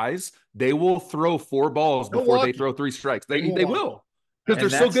closing your eyes, they will throw 4 balls before they throw 3 strikes. They will. Because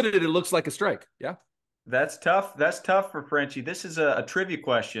they're so good at it, it looks like a strike. Yeah. That's tough. That's tough for Frenchie. This is a trivia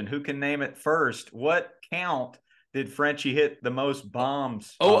question. Who can name it first? What count did Frenchie hit the most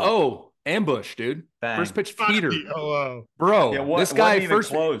bombs? ambush, dude. Bang. First pitch Gotta heater. be 0-0. Bro, Yeah, this guy wasn't even first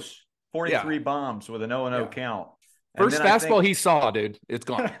close. 43 yeah. bombs with an 0-0 Yeah. count. And First then I fastball think he saw, dude. It's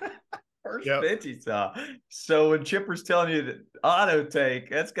gone. first Yep. pitch he saw. So when Chipper's telling you that auto take,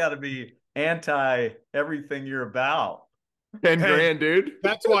 that's got to be anti everything you're about. 10 Hey, grand, dude.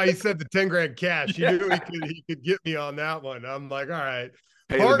 That's why he said the 10 grand cash. He Yeah. knew he could get me on that one. I'm like, all right.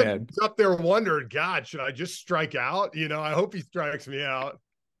 Pay the Part of man. me was up there wondering, God, should I just strike out? You know, I hope he strikes me out.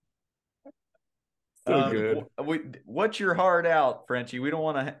 So good. What's your heart out, Frenchie? We don't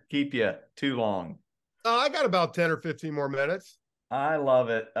want to keep you too long. I got about 10 or 15 more minutes. I love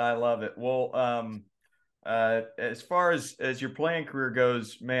it. I love it. Well, as far as your playing career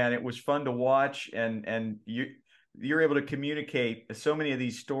goes, man, it was fun to watch, and you're able to communicate so many of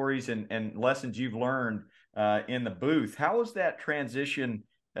these stories and lessons you've learned in the booth. How was that transition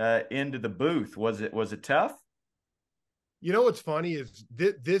into the booth? Was it tough? You know what's funny is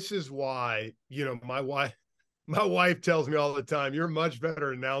this is why, you know, my wife tells me all the time, you're a much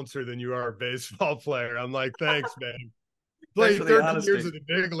better announcer than you are a baseball player. I'm like, thanks, man. Played 13 years in the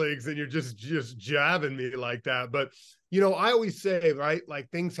big leagues and you're just jabbing me like that. But, you know, I always say, right,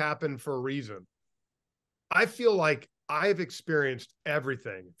 like things happen for a reason. I feel like I've experienced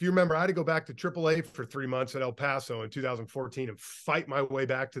everything. If you remember, I had to go back to AAA for 3 months at El Paso in 2014 and fight my way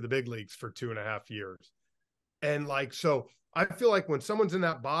back to the big leagues for 2.5 years. And like, so I feel like when someone's in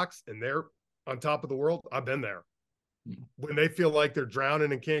that box and they're on top of the world, I've been there. When they feel like they're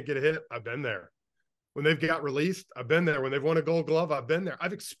drowning and can't get a hit, I've been there. When they've got released, I've been there. When they've won a Gold Glove, I've been there.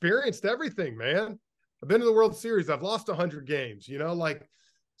 I've experienced everything, man. I've been to the World Series. I've lost 100 games, you know, like,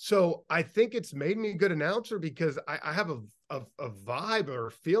 so I think it's made me a good announcer because I have a vibe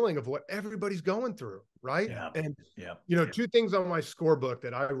or feeling of what everybody's going through, right? Yeah. And, yeah. you know, 2 things on my scorebook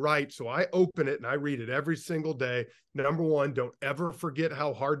that I write. So I open it and I read it every single day. Number 1, don't ever forget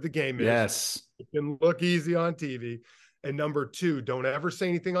how hard the game is. Yes. It can look easy on TV. And number 2, don't ever say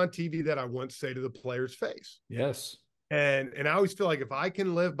anything on TV that I won't say to the player's face. Yes. And I always feel like if I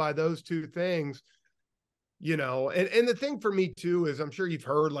can live by those 2 things, you know, and the thing for me too is I'm sure you've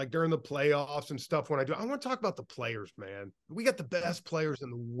heard like during the playoffs and stuff when I want to talk about the players, man. We got the best players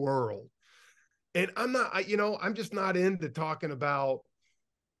in the world. And I'm just not into talking about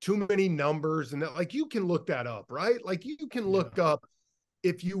too many numbers and that, like, you can look that up, right? Like you can look up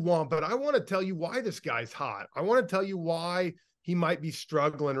if you want, but I want to tell you why this guy's hot. I want to tell you why he might be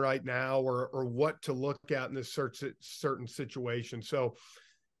struggling right now or what to look at in this certain situation. So,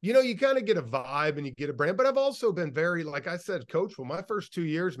 you know, you kind of get a vibe and you get a brand, but I've also been very, like I said, coachable. My first 2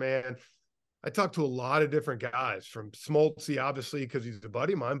 years, man, I talked to a lot of different guys, from Smoltzy, obviously, because he's a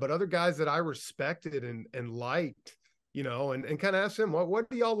buddy of mine, but other guys that I respected and liked, you know, and kind of asked him, what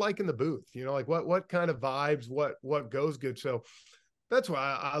do y'all like in the booth? You know, like what kind of vibes, what goes good. So that's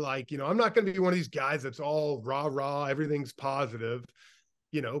why I like, you know, I'm not going to be one of these guys that's all rah, everything's positive,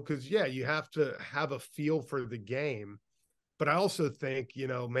 you know, because yeah, you have to have a feel for the game. But I also think, you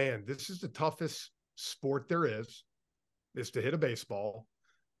know, man, this is the toughest sport there is to hit a baseball.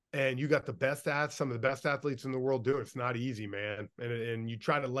 And you got some of the best athletes in the world doing it. It's not easy, man. And you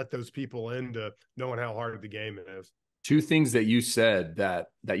try to let those people into knowing how hard the game is. 2 things that you said that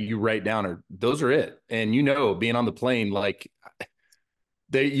you write down those are it. And, you know, being on the plane, like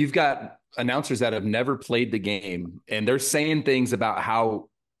you've got announcers that have never played the game and they're saying things about how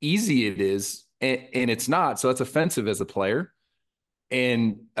easy it is. And it's not. So it's offensive as a player.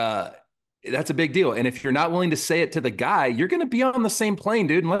 And that's a big deal. And if you're not willing to say it to the guy, you're going to be on the same plane,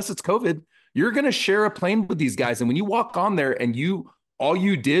 dude, unless it's COVID. You're going to share a plane with these guys. And when you walk on there and all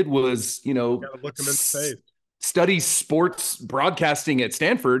you did was, you know, look them in the face. Study sports broadcasting at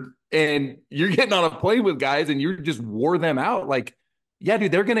Stanford, and you're getting on a plane with guys and you just wore them out. Like, yeah,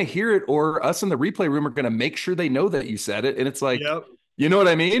 dude, they're going to hear it, or us in the replay room are going to make sure they know that you said it. And it's like, yep. You know what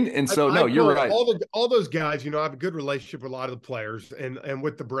I mean? And so, no, you're right. All those guys, you know, I have a good relationship with a lot of the players and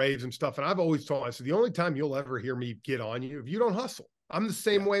with the Braves and stuff. And I've always told myself, the only time you'll ever hear me get on you, if you don't hustle. I'm the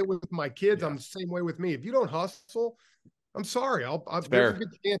same way with my kids. I'm the same way with me. If you don't hustle, I'm sorry. There's a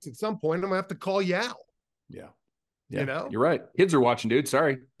good chance at some point I'm going to have to call you out. Yeah. You know, you're right. Kids are watching, dude.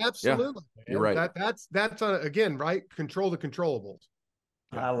 Sorry. Absolutely. Yeah, you're right. That's again, right. Control the controllables.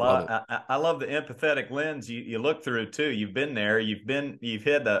 Yeah, I love the empathetic lens you look through too. You've been there. You've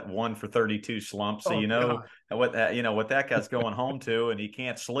hit that 1 for 32 slump, so you know what that guy's going home to, and he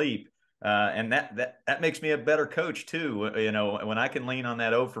can't sleep. And that makes me a better coach too. You know, when I can lean on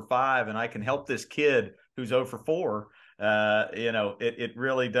that 0 for 5 and I can help this kid who's 0 for 4. You know, it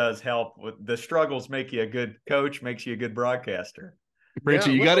really does help. The struggles make you a good coach, makes you a good broadcaster.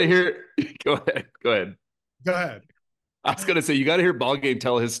 Frenchie, you got to hear. Go ahead. Go ahead. I was gonna say you got to hear Ballgame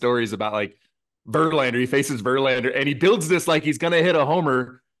tell his stories about like Verlander. He faces Verlander, and he builds this like he's gonna hit a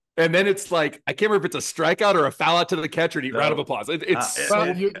homer, and then it's like I can't remember if it's a strikeout or a foul out to the catcher. And round of applause. It's so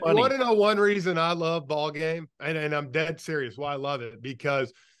Well, you funny. want to know one reason I love ball game, and I'm dead serious why I love it,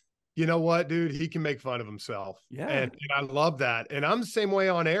 because you know what, dude, he can make fun of himself. Yeah. And I love that. And I'm the same way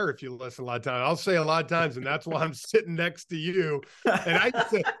on air. If you listen a lot of times, I'll say a lot of times, and that's why I'm sitting next to you. And I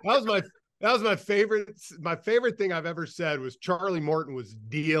said that was my favorite thing I've ever said was Charlie Morton was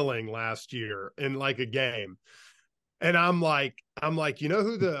dealing last year in like a game. And I'm like, you know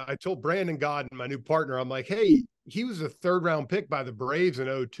who I told Brandon Godden, my new partner, I'm like, hey, he was a 3rd round pick by the Braves in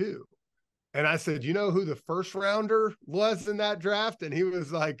 2002. And I said, you know who the 1st rounder was in that draft? And he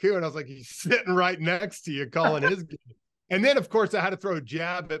was like, who? And I was like, he's sitting right next to you calling his game. And then, of course, I had to throw a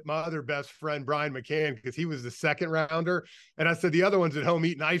jab at my other best friend, Brian McCann, because he was the 2nd rounder. And I said, the other one's at home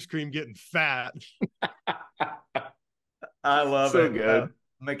eating ice cream, getting fat. I love So it. good.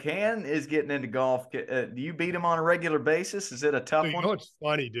 McCann is getting into golf. Do you beat him on a regular basis? Is it a tough You one? know, it's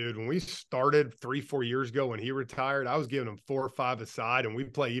funny, dude. When we started 3-4 years ago, when he retired, I was giving him 4 or 5 aside, and we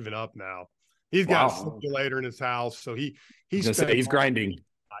play even up now. He's got a simulator in his house, so he's grinding.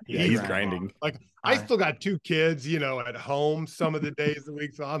 Yeah, he's grinding. Like I still got 2 kids, you know, at home some of the days of the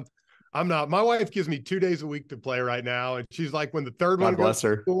week. So I'm not. My wife gives me 2 days a week to play right now, and she's like, when the 3rd one goes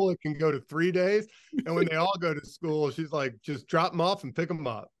to school, it can go to 3 days, and when they all go to school, she's like, just drop them off and pick them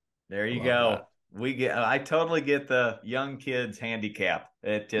up. There you go. I totally get the young kids handicap.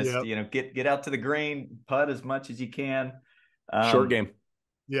 It just, get out to the green, putt as much as you can. Short game.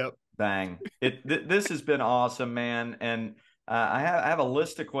 Yep. Bang. This has been awesome, man. And I have a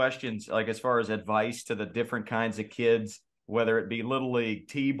list of questions, like as far as advice to the different kinds of kids, whether it be little league,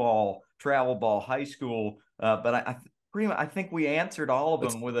 t-ball, travel ball, high school. But I think we answered all of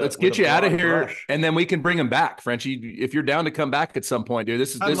them let's get you out of here, and then we can bring them back, Frenchie. If you're down to come back at some point, dude,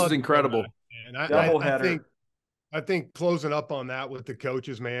 this is incredible. I think closing up on that with the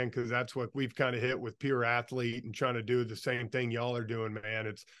coaches, man, because that's what we've kind of hit with pure athlete and trying to do the same thing y'all are doing, man.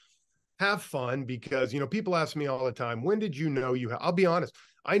 It's have fun, because, people ask me all the time, when did you know I'll be honest.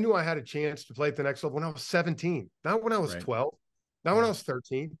 I knew I had a chance to play at the next level when I was 17, not when I was 12, not when I was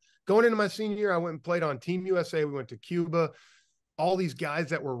 13. Going into my senior year, I went and played on Team USA. We went to Cuba, all these guys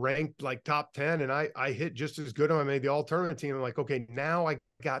that were ranked like top 10. And I hit just as good. I made the all tournament team. I'm like, okay, now I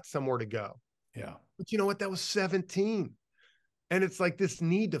got somewhere to go. Yeah. But you know what? That was 17. And it's like this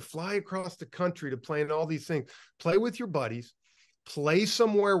need to fly across the country to play in all these things, play with your buddies, play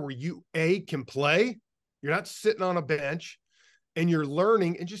somewhere where you can play. You're not sitting on a bench and you're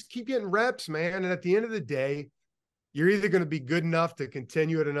learning, and just keep getting reps, man. And at the end of the day, you're either going to be good enough to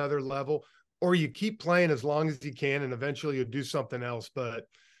continue at another level, or you keep playing as long as you can, and eventually you'll do something else. But,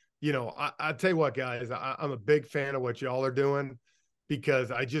 I tell you what, guys, I'm a big fan of what y'all are doing,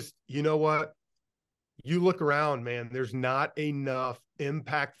 because you know what? You look around, man, there's not enough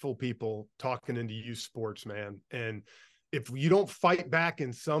impactful people talking into youth sports, man. And if you don't fight back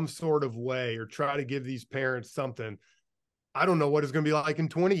in some sort of way or try to give these parents something, I don't know what it's going to be like in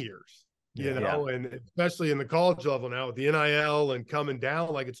 20 years. And especially in the college level now with the NIL and coming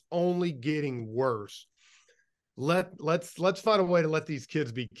down, like it's only getting worse. Let's find a way to let these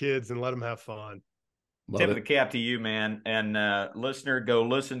kids be kids and let them have fun. Tip of the cap to you, man. And listener, go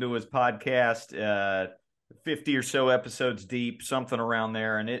listen to his podcast, 50 or so episodes deep, something around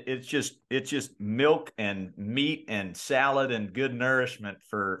there. And it's just milk and meat and salad and good nourishment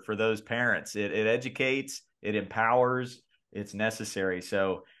for those parents. It educates, it empowers, it's necessary.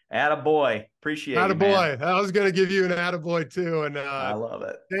 So attaboy. Appreciate it. Attaboy. I was going to give you an attaboy too. And I love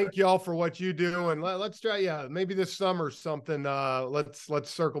it. Thank y'all for what you do. And let's try, maybe this summer something. Let's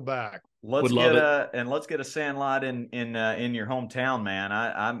circle back. Let's get a Sandlot in your hometown, man.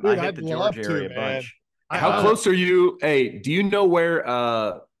 I hit the Georgia area a bunch. How close are you? Hey, do you know where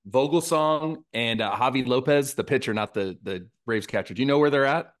Vogelsong and Javi Lopez, the pitcher, not the Braves catcher, do you know where they're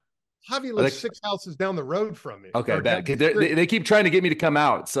at? Javi lives 6 houses down the road from me. Okay, they keep trying to get me to come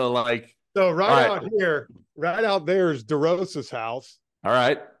out. So right out here, right out there is DeRosa's house. All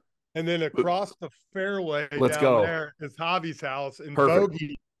right. And then across the fairway there is Javi's house. And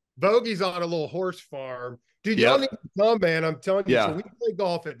Bogey's on a little horse farm. Dude, y'all need to come, man. I'm telling you. So we play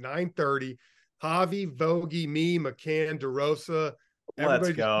golf at 9:30. Javi, Vogie, me, McCann, DeRosa.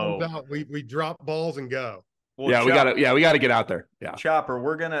 Let's go. Comes out. We drop balls and go. Well, we gotta get out there. Yeah. Chopper,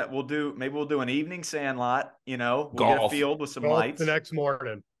 we'll do an evening Sandlot, we'll get a field with some lights. The next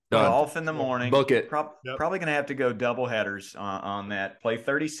morning. Golf in the morning. Book it. Probably going to have to go double headers on that. Play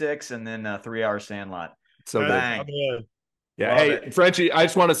 36 and then 3 hour Sandlot. So bang. Yeah. Hey, Frenchie, I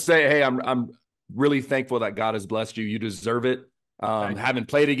just want to say, hey, I'm really thankful that God has blessed you. You deserve it. Having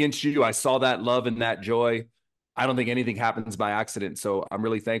played against you, I saw that love and that joy. I don't think anything happens by accident. So I'm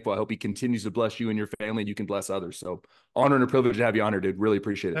really thankful. I hope he continues to bless you and your family, and you can bless others. So honor and a privilege to have you on here, dude. Really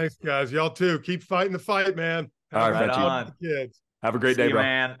appreciate it. Thanks, guys. Y'all too. Keep fighting the fight, man. All right, Right Frenchie. on. Kids. Have a great See day, you, bro.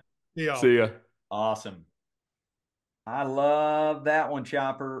 man. See y'all. See ya. Awesome. I love that one,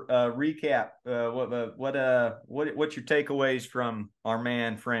 Chopper. Recap. What's your takeaways from our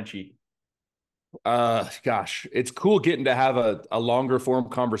man Frenchie? Gosh, it's cool getting to have a longer form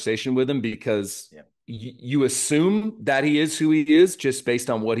conversation with him because you assume that he is who he is just based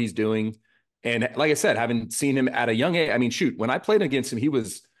on what he's doing. And like I said, having seen him at a young age, I mean, shoot, when I played against him, he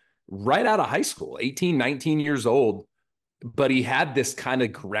was right out of high school, 18, 19 years old, but he had this kind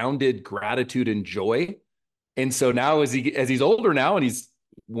of grounded gratitude and joy. And so now as he's older now and he's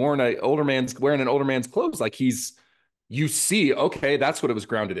wearing an older man's clothes, like you see, okay, that's what it was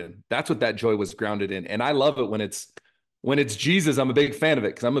grounded in. That's what that joy was grounded in. And I love it when it's Jesus. I'm a big fan of it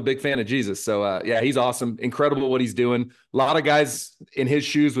because I'm a big fan of Jesus. So yeah, he's awesome. Incredible what he's doing. A lot of guys in his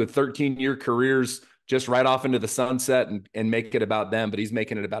shoes with 13-year careers just right off into the sunset and make it about them, but he's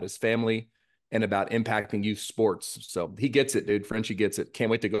making it about his family and about impacting youth sports. So he gets it, dude. Frenchie gets it. Can't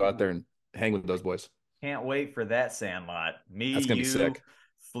wait to go out there and hang with those boys. Can't wait for that Sandlot. That's gonna be sick.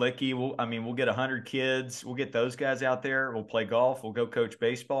 Flicky. We'll get 100 kids. We'll get those guys out there. We'll play golf. We'll go coach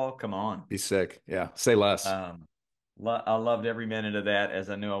baseball. Come on. Be sick. Yeah. Say less. I loved every minute of that, as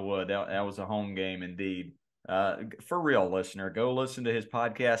I knew I would. That was a home game indeed. For real, listener, go listen to his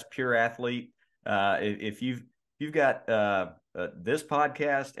podcast, Pure Athlete. If you've got this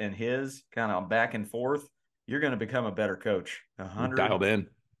podcast and his kind of back and forth, you're going to become a better coach. 100%. Dialed in.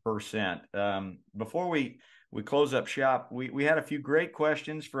 Before we close up shop, we had a few great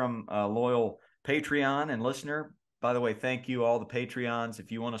questions from a loyal Patreon and listener. By the way, thank you all the Patreons.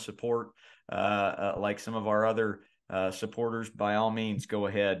 If you want to support like some of our other supporters, by all means, go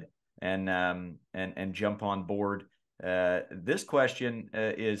ahead and jump on board. This question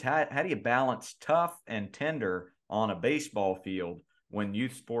is how do you balance tough and tender on a baseball field when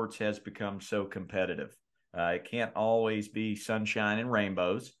youth sports has become so competitive? It can't always be sunshine and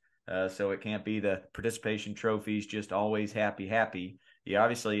rainbows. So it can't be the participation trophies, just always happy. Yeah,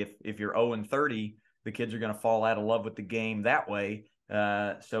 obviously, if you're 0-30, the kids are going to fall out of love with the game that way.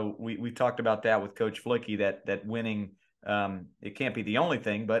 So we've talked about that with Coach Flicky, that winning, it can't be the only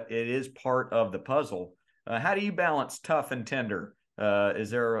thing, but it is part of the puzzle. How do you balance tough and tender? Is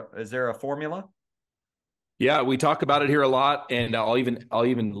there a formula? Yeah, we talk about it here a lot, and I'll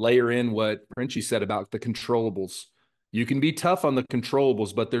even layer in what Frenchie said about the controllables. You can be tough on the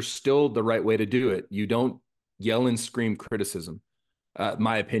controllables, but there's still the right way to do it. You don't yell and scream criticism.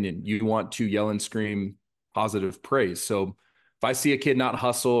 My opinion, you want to yell and scream positive praise. So if I see a kid not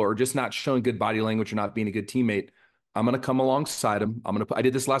hustle or just not showing good body language or not being a good teammate, I'm going to come alongside him. I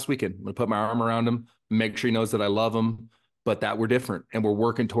did this last weekend. I'm going to put my arm around him, make sure he knows that I love him, but that we're different and we're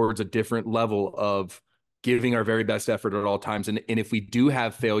working towards a different level of giving our very best effort at all times. And if we do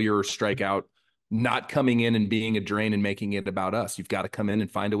have failure or strikeout, not coming in and being a drain and making it about us. You've got to come in and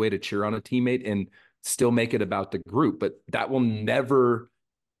find a way to cheer on a teammate and still make it about the group. But that will never,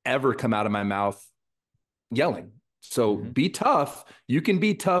 ever come out of my mouth yelling. So be tough. You can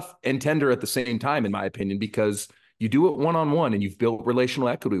be tough and tender at the same time, in my opinion, because you do it one-on-one and you've built relational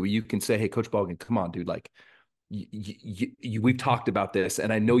equity where you can say, hey, Coach Boggan, come on, dude. Like we've talked about this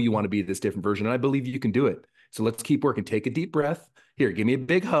and I know you want to be this different version and I believe you can do it. So let's keep working. Take a deep breath. Here, give me a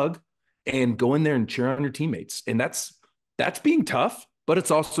big hug and go in there and cheer on your teammates. And that's being tough, but it's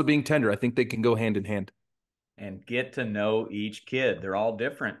also being tender. I think they can go hand in hand. And get to know each kid. They're all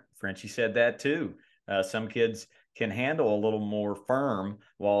different. Frenchie said that too. Some kids can handle a little more firm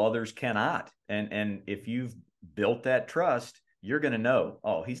while others cannot. And if you've built that trust, you're going to know,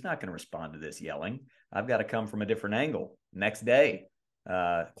 oh, he's not going to respond to this yelling. I've got to come from a different angle next day,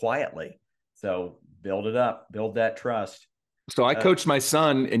 quietly. So build it up, build that trust. So I coached my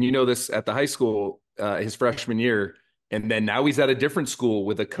son, and you know this, at the high school, his freshman year. And then now he's at a different school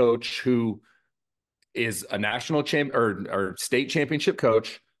with a coach who is a national champ or state championship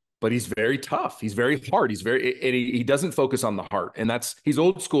coach, but he's very tough. He's very hard. He doesn't focus on the heart. And he's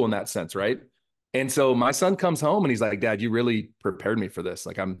old school in that sense. Right. And so my son comes home and he's like, Dad, you really prepared me for this.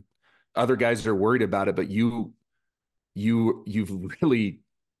 Like other guys are worried about it, but you've really,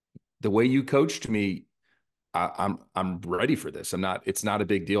 the way you coached me, I'm ready for this. It's not a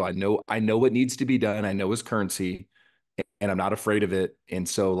big deal. I know what needs to be done. I know his currency and I'm not afraid of it. And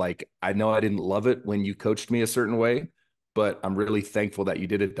so like, I know I didn't love it when you coached me a certain way, but I'm really thankful that you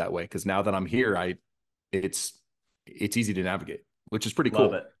did it that way. Cause now that I'm here, it's easy to navigate, which is pretty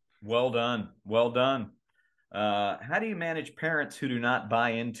cool. Well done. Well done. How do you manage parents who do not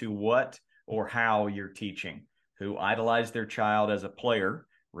buy into what or how you're teaching, who idolize their child as a player,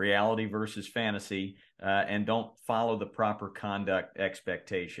 reality versus fantasy, and don't follow the proper conduct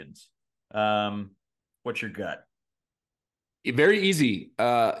expectations? What's your gut? Very easy.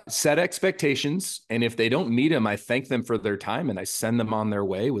 Set expectations. And if they don't meet them, I thank them for their time and I send them on their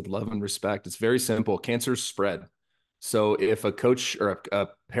way with love and respect. It's very simple. Cancer's spread. So if a coach or a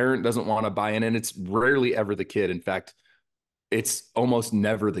parent doesn't want to buy in, and it's rarely ever the kid. In fact, it's almost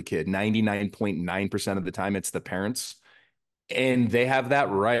never the kid. 99.9% of the time, it's the parents. And they have that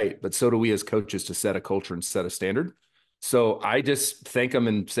right. But so do we as coaches to set a culture and set a standard. So I just thank them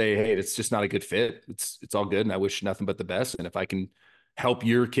and say, hey, it's just not a good fit. It's all good. And I wish nothing but the best. And if I can help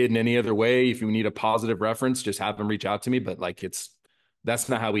your kid in any other way, if you need a positive reference, just have them reach out to me. But like that's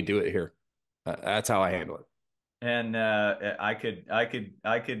not how we do it here. That's how I handle it. And I could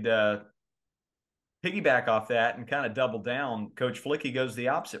piggyback off that and kind of double down. Coach Flicky goes the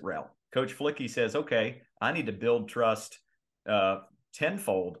opposite route. Coach Flicky says, okay, I need to build trust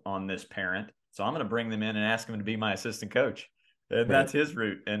tenfold on this parent. So I'm going to bring them in and ask them to be my assistant coach. And that's his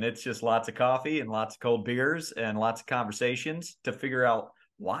route. And it's just lots of coffee and lots of cold beers and lots of conversations to figure out,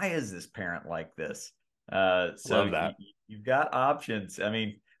 why is this parent like this? So Love that. you've got options. I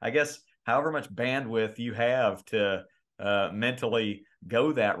mean, I guess however much bandwidth you have to mentally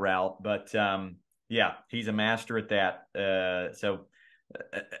go that route. But yeah, he's a master at that. So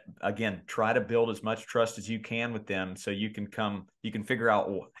again, try to build as much trust as you can with them so you can figure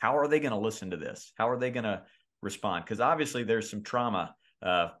out, well, how are they going to listen to this? How are they going to respond? Because obviously there's some trauma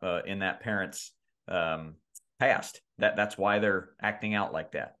in that parent's past. That's why they're acting out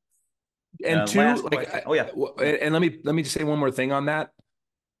like that. And two, oh yeah. And let me just say one more thing on that.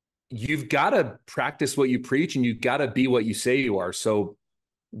 You've got to practice what you preach and you've got to be what you say you are. So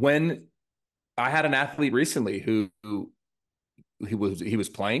when I had an athlete recently who he was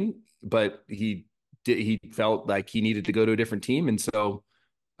playing, but he felt like he needed to go to a different team. And so,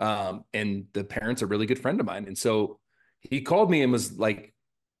 and the parent's a really good friend of mine. And so he called me and was like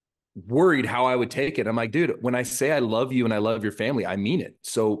worried how I would take it. I'm like, dude, when I say I love you and I love your family, I mean it.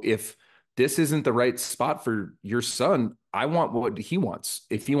 So if this isn't the right spot for your son, I want what he wants.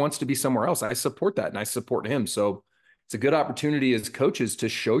 If he wants to be somewhere else, I support that and I support him. So it's a good opportunity as coaches to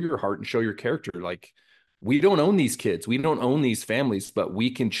show your heart and show your character. Like, we don't own these kids. We don't own these families, but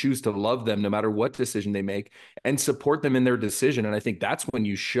we can choose to love them no matter what decision they make and support them in their decision. And I think that's when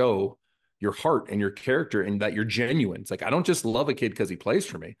you show your heart and your character and that you're genuine. It's like, I don't just love a kid because he plays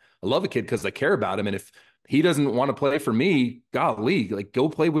for me. I love a kid because I care about him. And if he doesn't want to play for me, golly, like, go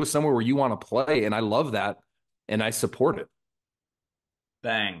play with somewhere where you want to play. And I love that. And I support it.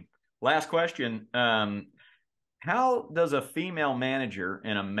 Bang. Last question. How does a female manager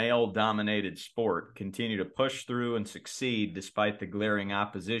in a male dominated sport continue to push through and succeed despite the glaring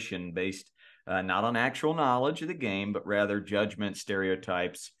opposition based not on actual knowledge of the game, but rather judgment,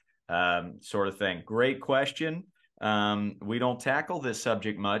 stereotypes, sort of thing? Great question. We don't tackle this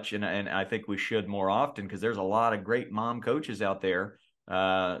subject much, and I think we should more often because there's a lot of great mom coaches out there.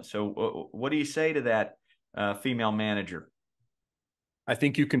 So what do you say to that female manager? I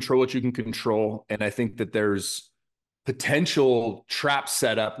think you control what you can control. And I think that there's potential traps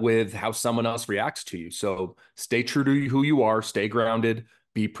set up with how someone else reacts to you. So stay true to who you are, stay grounded,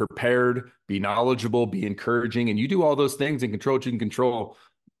 be prepared, be knowledgeable, be encouraging. And you do all those things and control what you can control.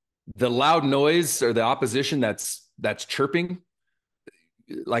 The loud noise or the opposition that's chirping.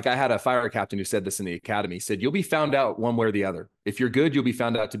 Like, I had a fire captain who said this in the academy. He said, you'll be found out one way or the other. If you're good, you'll be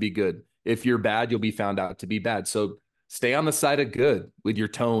found out to be good. If you're bad, you'll be found out to be bad. So stay on the side of good with your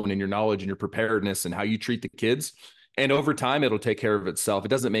tone and your knowledge and your preparedness and how you treat the kids. And over time, it'll take care of itself. It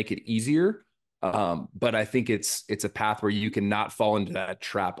doesn't make it easier. But I think it's a path where you can not fall into that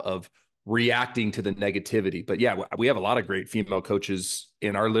trap of reacting to the negativity. But yeah, we have a lot of great female coaches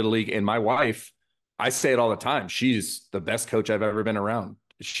in our little league. And my wife, I say it all the time, she's the best coach I've ever been around.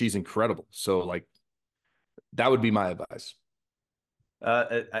 She's incredible. So like, that would be my advice.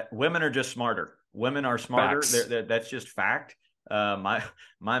 Women are just smarter. Women are smarter. That's just fact. My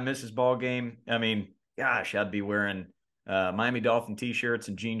Mrs. Ball game. I mean, gosh, I'd be wearing Miami Dolphin t-shirts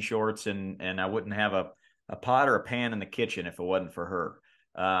and jean shorts, and I wouldn't have a pot or a pan in the kitchen if it wasn't for her.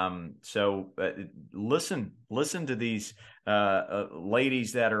 So listen to these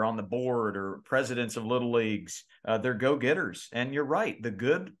ladies that are on the board or presidents of little leagues. They're go-getters, and you're right. The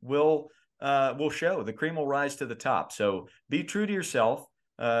good will show. The cream will rise to the top. So be true to yourself.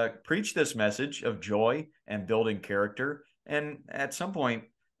 Preach this message of joy and building character. And at some point,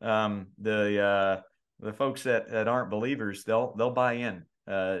 the folks that aren't believers, they'll buy in.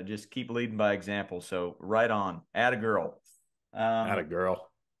 Just keep leading by example. So right on. Atta girl. Atta girl.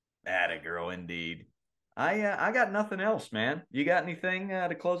 Atta girl, indeed. I got nothing else, man. You got anything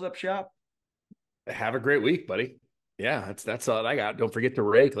to close up shop? Have a great week, buddy. Yeah, that's all I got. Don't forget to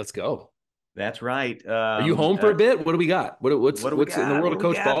rake. Let's go. That's right. Are you home for a bit? What do we got? What's what do we got? in the world of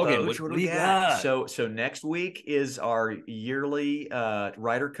Coach Ballgame? What do we got? So next week is our yearly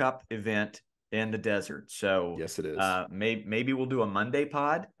Ryder Cup event in the desert. So yes, it is. Maybe we'll do a Monday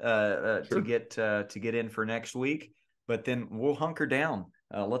pod Sure. to get in for next week, but then we'll hunker down.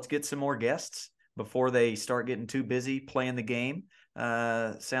 Let's get some more guests before they start getting too busy playing the game.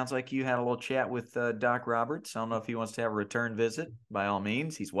 Sounds like you had a little chat with Doc Roberts. I don't know if he wants to have a return visit. By all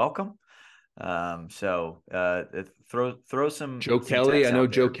means, he's welcome. So throw some Joe Kelly. I know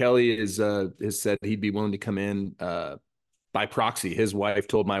Joe there. Kelly has said he'd be willing to come in by proxy. His wife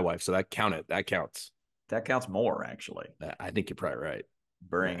told my wife, so that counts. That counts more, actually. I think you're probably right.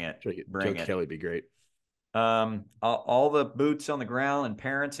 Bring it. Joe Kelly be great. All the boots on the ground and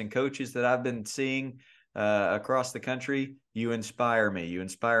parents and coaches that I've been seeing across the country, you inspire me. You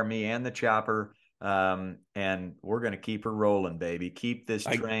inspire me and the chopper. And we're going to keep her rolling, baby. Keep this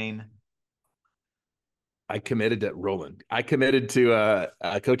train. I committed to rolling. I committed to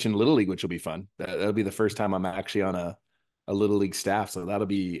coaching Little League, which will be fun. That'll be the first time I'm actually on a Little League staff. So that'll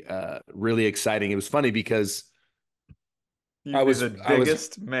be really exciting. It was funny because I was the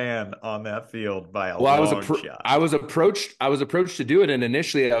biggest man on that field by a long shot. I was approached to do it. And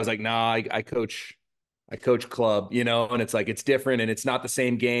initially I was like, nah, I coach club, and it's like, it's different and it's not the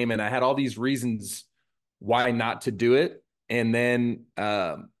same game. And I had all these reasons why not to do it. And then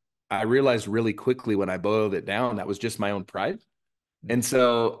I realized really quickly when I boiled it down, that was just my own pride. And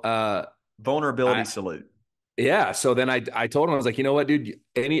so vulnerability salute. Yeah. So then I told him, I was like, you know what, dude,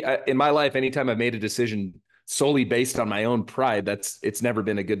 in my life, anytime I've made a decision solely based on my own pride, it's never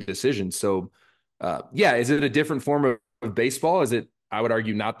been a good decision. So is it a different form of baseball? Is it, I would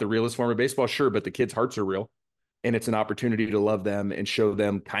argue, not the realest form of baseball? Sure. But the kids' hearts are real, and it's an opportunity to love them and show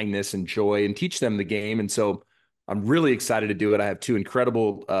them kindness and joy and teach them the game. And so I'm really excited to do it. I have two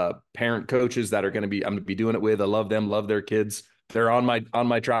incredible parent coaches that I'm going to be doing it with. I love them, love their kids. They're on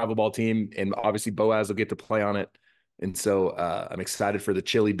my travel ball team, and obviously Boaz will get to play on it. And so I'm excited for the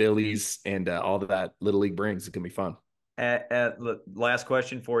Chili Billies and all that Little League brings. It's going to be fun. Last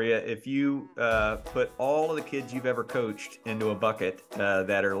question for you. If you put all of the kids you've ever coached into a bucket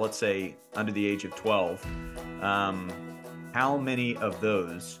that are, let's say, under the age of 12, how many of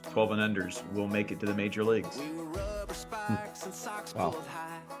those 12 and unders will make it to the major leagues? Wow.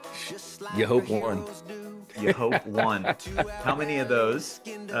 You hope one. You hope one. How many of those,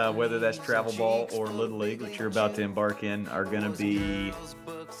 whether that's travel ball or Little League, which you're about to embark in, are going to be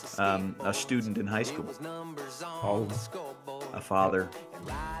a student in high school? Oh. A father.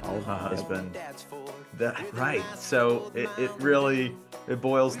 Oh, a husband. Right. So it really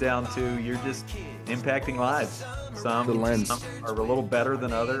boils down to you're just impacting lives. Some are a little better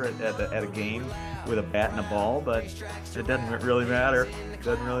than other at a game with a bat and a ball, but it doesn't really matter. It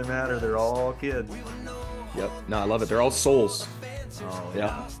doesn't really matter. They're all kids. Yep. No, I love it. They're all souls. Oh,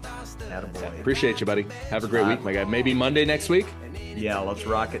 yeah. Attaboy. Appreciate you, buddy. Have a great week, my guy. Maybe Monday next week? Yeah, let's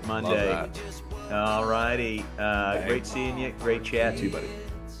rock it Monday. All righty. Great seeing you. Great chat. You too, buddy.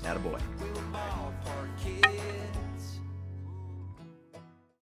 Attaboy.